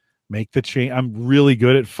in, make the change. I'm really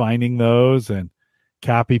good at finding those and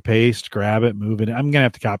copy, paste, grab it, move it. I'm going to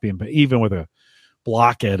have to copy and paste. Even with a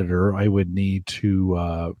block editor, I would need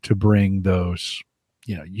to bring those,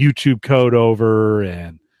 YouTube code over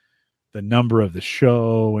and the number of the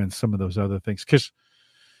show and some of those other things. Because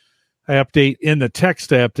I update in the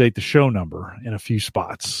text, I update the show number in a few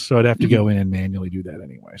spots. So I'd have to go in and manually do that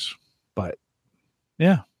anyways. But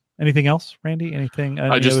yeah. Anything else, Randy? Anything?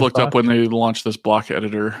 I just looked up when they launched this block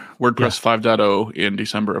editor, WordPress 5.0 in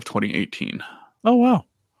December of 2018. Oh, wow.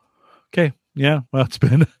 Okay. Yeah. Well, it's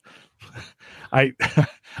been,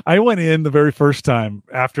 I went in the very first time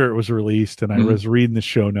after it was released, and I was reading the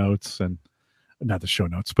show notes, and not the show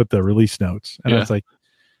notes, but the release notes. And I was like,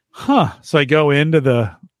 so I go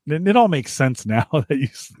into and it all makes sense now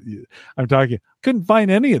that I'm talking, couldn't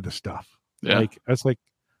find any of the stuff. Yeah. Like, I was like,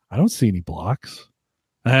 I don't see any blocks.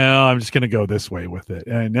 I'm just going to go this way with it.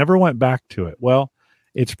 And I never went back to it. Well,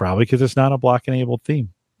 it's probably because it's not a block enabled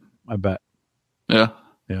theme, I bet. Yeah.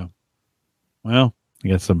 Yeah. Well, I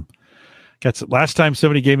got some, last time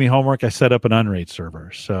somebody gave me homework, I set up an Unraid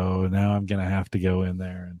server. So now I'm going to have to go in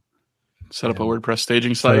there and set up a WordPress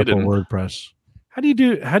staging site. Set up a WordPress. How do you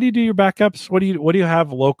do your backups? What do you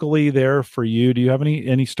have locally there for you? Do you have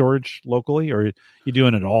any storage locally, or are you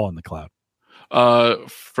doing it all in the cloud?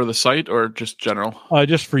 For the site or just general?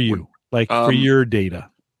 Just for you, like for your data.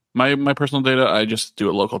 My personal data, I just do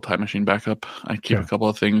a local Time Machine backup. I keep a couple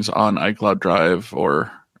of things on iCloud Drive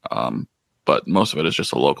but most of it is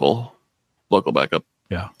just a local backup.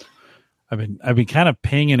 Yeah. I've been kind of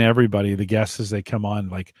pinging everybody, the guests as they come on,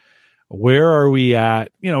 like, where are we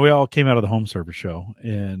at? We all came out of the home server show,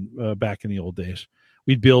 and back in the old days,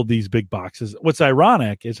 we'd build these big boxes. What's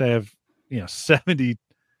ironic is I have 70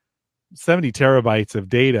 terabytes of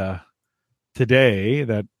data today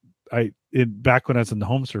that back when I was in the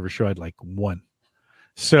home server show, I had like 1.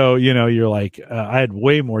 So, you're like, I had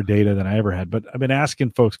way more data than I ever had, but I've been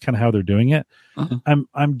asking folks kind of how they're doing it.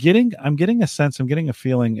 I'm getting a sense, I'm getting a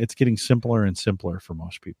feeling it's getting simpler and simpler for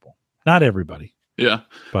most people. Not everybody. Yeah.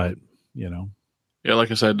 But, Yeah,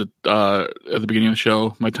 like I said, at the beginning of the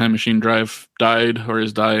show, my Time Machine drive died or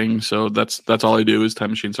is dying. So that's all I do is Time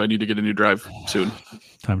Machine. So I need to get a new drive soon.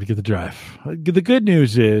 Time to get the drive. The good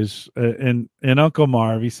news is, and Uncle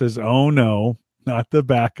Marv, he says, oh no, not the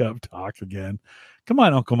backup talk again. Come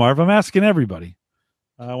on, Uncle Marv. I'm asking everybody.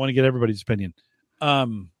 I want to get everybody's opinion.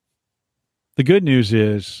 The good news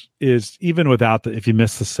is even without if you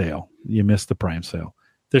miss the sale, you miss the Prime sale,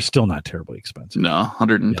 they're still not terribly expensive. No,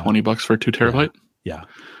 $120 for 2 terabyte. Yeah.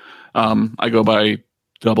 I go by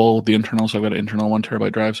double the internal, so I've got an internal 1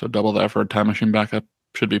 terabyte drive, so double that for a Time Machine backup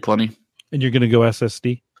should be plenty. And you're going to go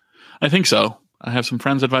SSD? I think so. I have some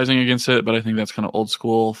friends advising against it, but I think that's kind of old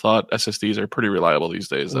school thought. SSDs are pretty reliable these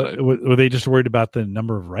days. Were they just worried about the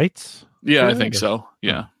number of writes? Yeah, I think so.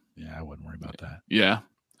 Yeah. Yeah, I wouldn't worry about that. Yeah.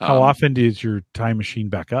 How often does your Time Machine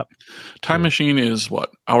back up? Time Machine is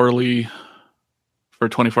hourly for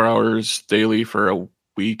 24 hours, daily for a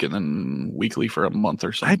week, and then weekly for a month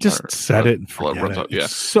or something. I just set it and forget it. Yeah.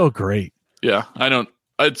 It's so great. Yeah.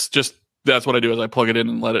 It's just, that's what I do is I plug it in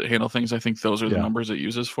and let it handle things. I think those are the numbers it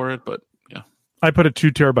uses for it, but yeah. I put a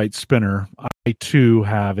 2 terabyte spinner. I too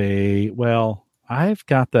have I've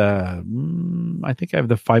got I think I have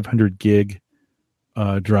the 500 gig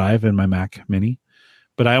drive in my Mac Mini,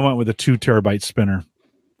 but I went with a 2 terabyte spinner.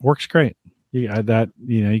 Works great. You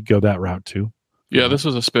go that route too. Yeah, this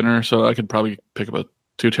is a spinner, so I could probably pick up a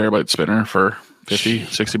 2 terabyte spinner for $50,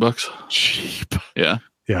 $60. Cheap. Yeah.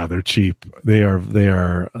 Yeah, they're cheap. They are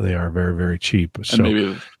very, very cheap. So and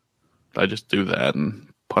maybe I just do that and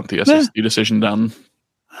punt the SSD decision down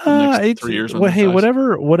the next 3 years. Well, hey,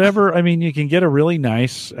 whatever. I mean, you can get a really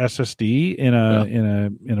nice SSD in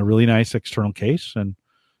a really nice external case, and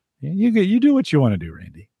you do what you want to do,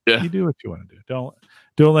 Randy. Yeah, you do what you want to do. Don't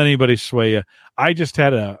let anybody sway you. I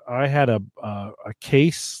had a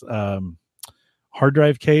case, hard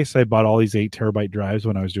drive case. I bought all these 8 terabyte drives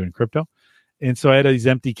when I was doing crypto, and so I had these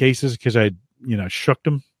empty cases because I shook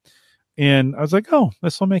them. And I was like, oh,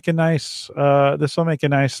 this will make a nice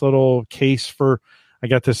little case for. I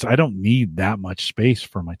got this. I don't need that much space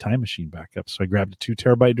for my time machine backup, so I grabbed a 2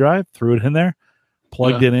 terabyte drive, threw it in there,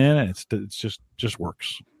 plugged it in, and it's just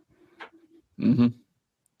works. Mm-hmm.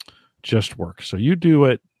 Just works. So you do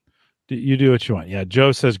what you want. Yeah,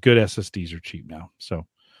 Joe says good SSDs are cheap now. So,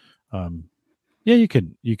 yeah, you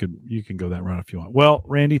can go that route if you want. Well,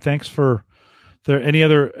 Randy, thanks for. There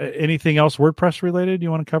anything else WordPress related you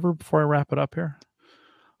want to cover before I wrap it up here?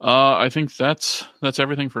 I think that's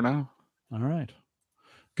everything for now. All right.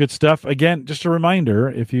 Good stuff. Again, just a reminder,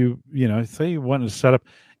 if you say you want to set up,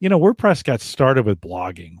 WordPress got started with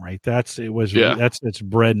blogging, right? That's its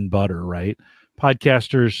bread and butter, right?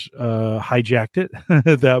 Podcasters hijacked it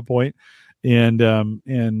at that point and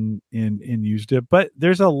used it. But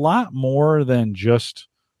there's a lot more than just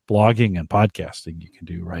blogging and podcasting you can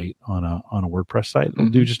do right on a WordPress site. It'll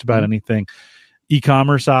do just about anything.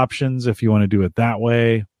 E-commerce options if you want to do it that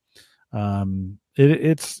way.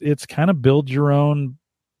 It's kind of build it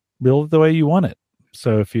the way you want it.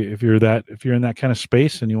 So if you're in that kind of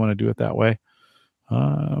space and you want to do it that way,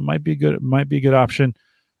 might be a good option.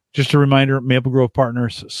 Just a reminder, Maple Grove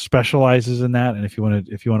Partners specializes in that. And if you want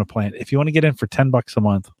to get in for $10 a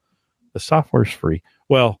month, the software is free.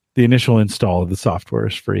 Well, the initial install of the software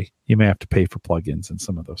is free. You may have to pay for plugins and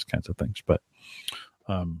some of those kinds of things. But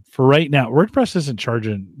for right now, WordPress isn't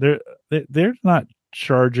charging. They're not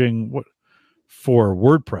charging for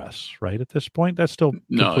WordPress, right? At this point, that's still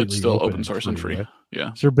it's still open source and free. Right? Yeah.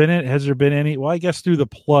 Has there been any? Well, I guess through the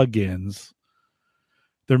plugins,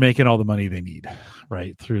 they're making all the money they need,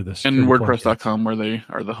 right? Through this and WordPress.com, where they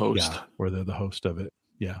are the host. Yeah, where they're the host of it.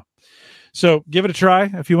 Yeah. So give it a try.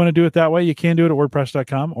 If you want to do it that way, you can do it at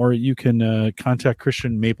WordPress.com, or you can contact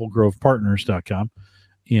ChristianMapleGrovePartners.com.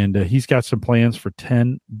 And he's got some plans for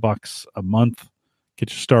 $10 a month.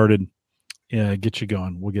 Get you started. Get you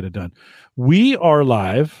going. We'll get it done. We are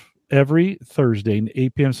live every Thursday,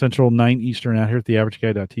 8 p.m. Central, 9 Eastern, out here at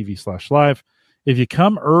theaverageguy.tv/live. If you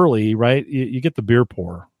come early, right, you get the beer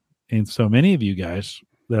pour. And so many of you guys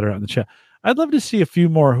that are on the chat, I'd love to see a few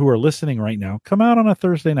more who are listening right now come out on a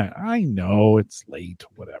Thursday night. I know it's late,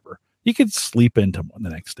 whatever. You could sleep into the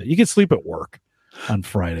next day. You could sleep at work on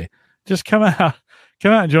Friday. Just come out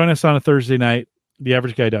and join us on a Thursday night,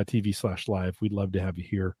 theaverageguy.tv/live. We'd love to have you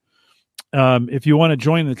here. If you want to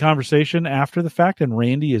join the conversation after the fact, and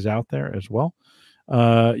Randy is out there as well,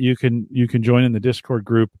 you can join in the Discord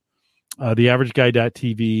group,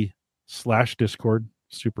 theaverageguy.tv/Discord.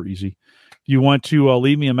 Super easy. If you want to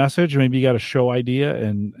leave me a message, maybe you got a show idea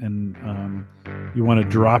and you want to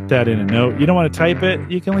drop that in a note. You don't want to type it,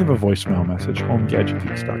 you can leave a voicemail message,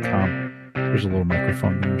 homegadgetgeeks.com. There's a little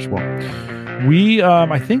microphone there as well.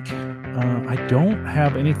 I think I don't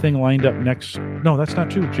have anything lined up next. No, that's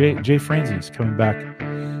not true. Jay Franzi is coming back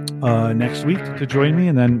next week to join me,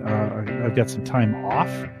 and then I've got some time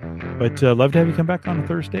off. But love to have you come back on a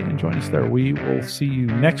Thursday and join us there. We will see you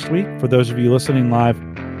next week. For those of you listening live,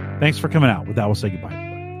 thanks for coming out. With that, we'll say goodbye.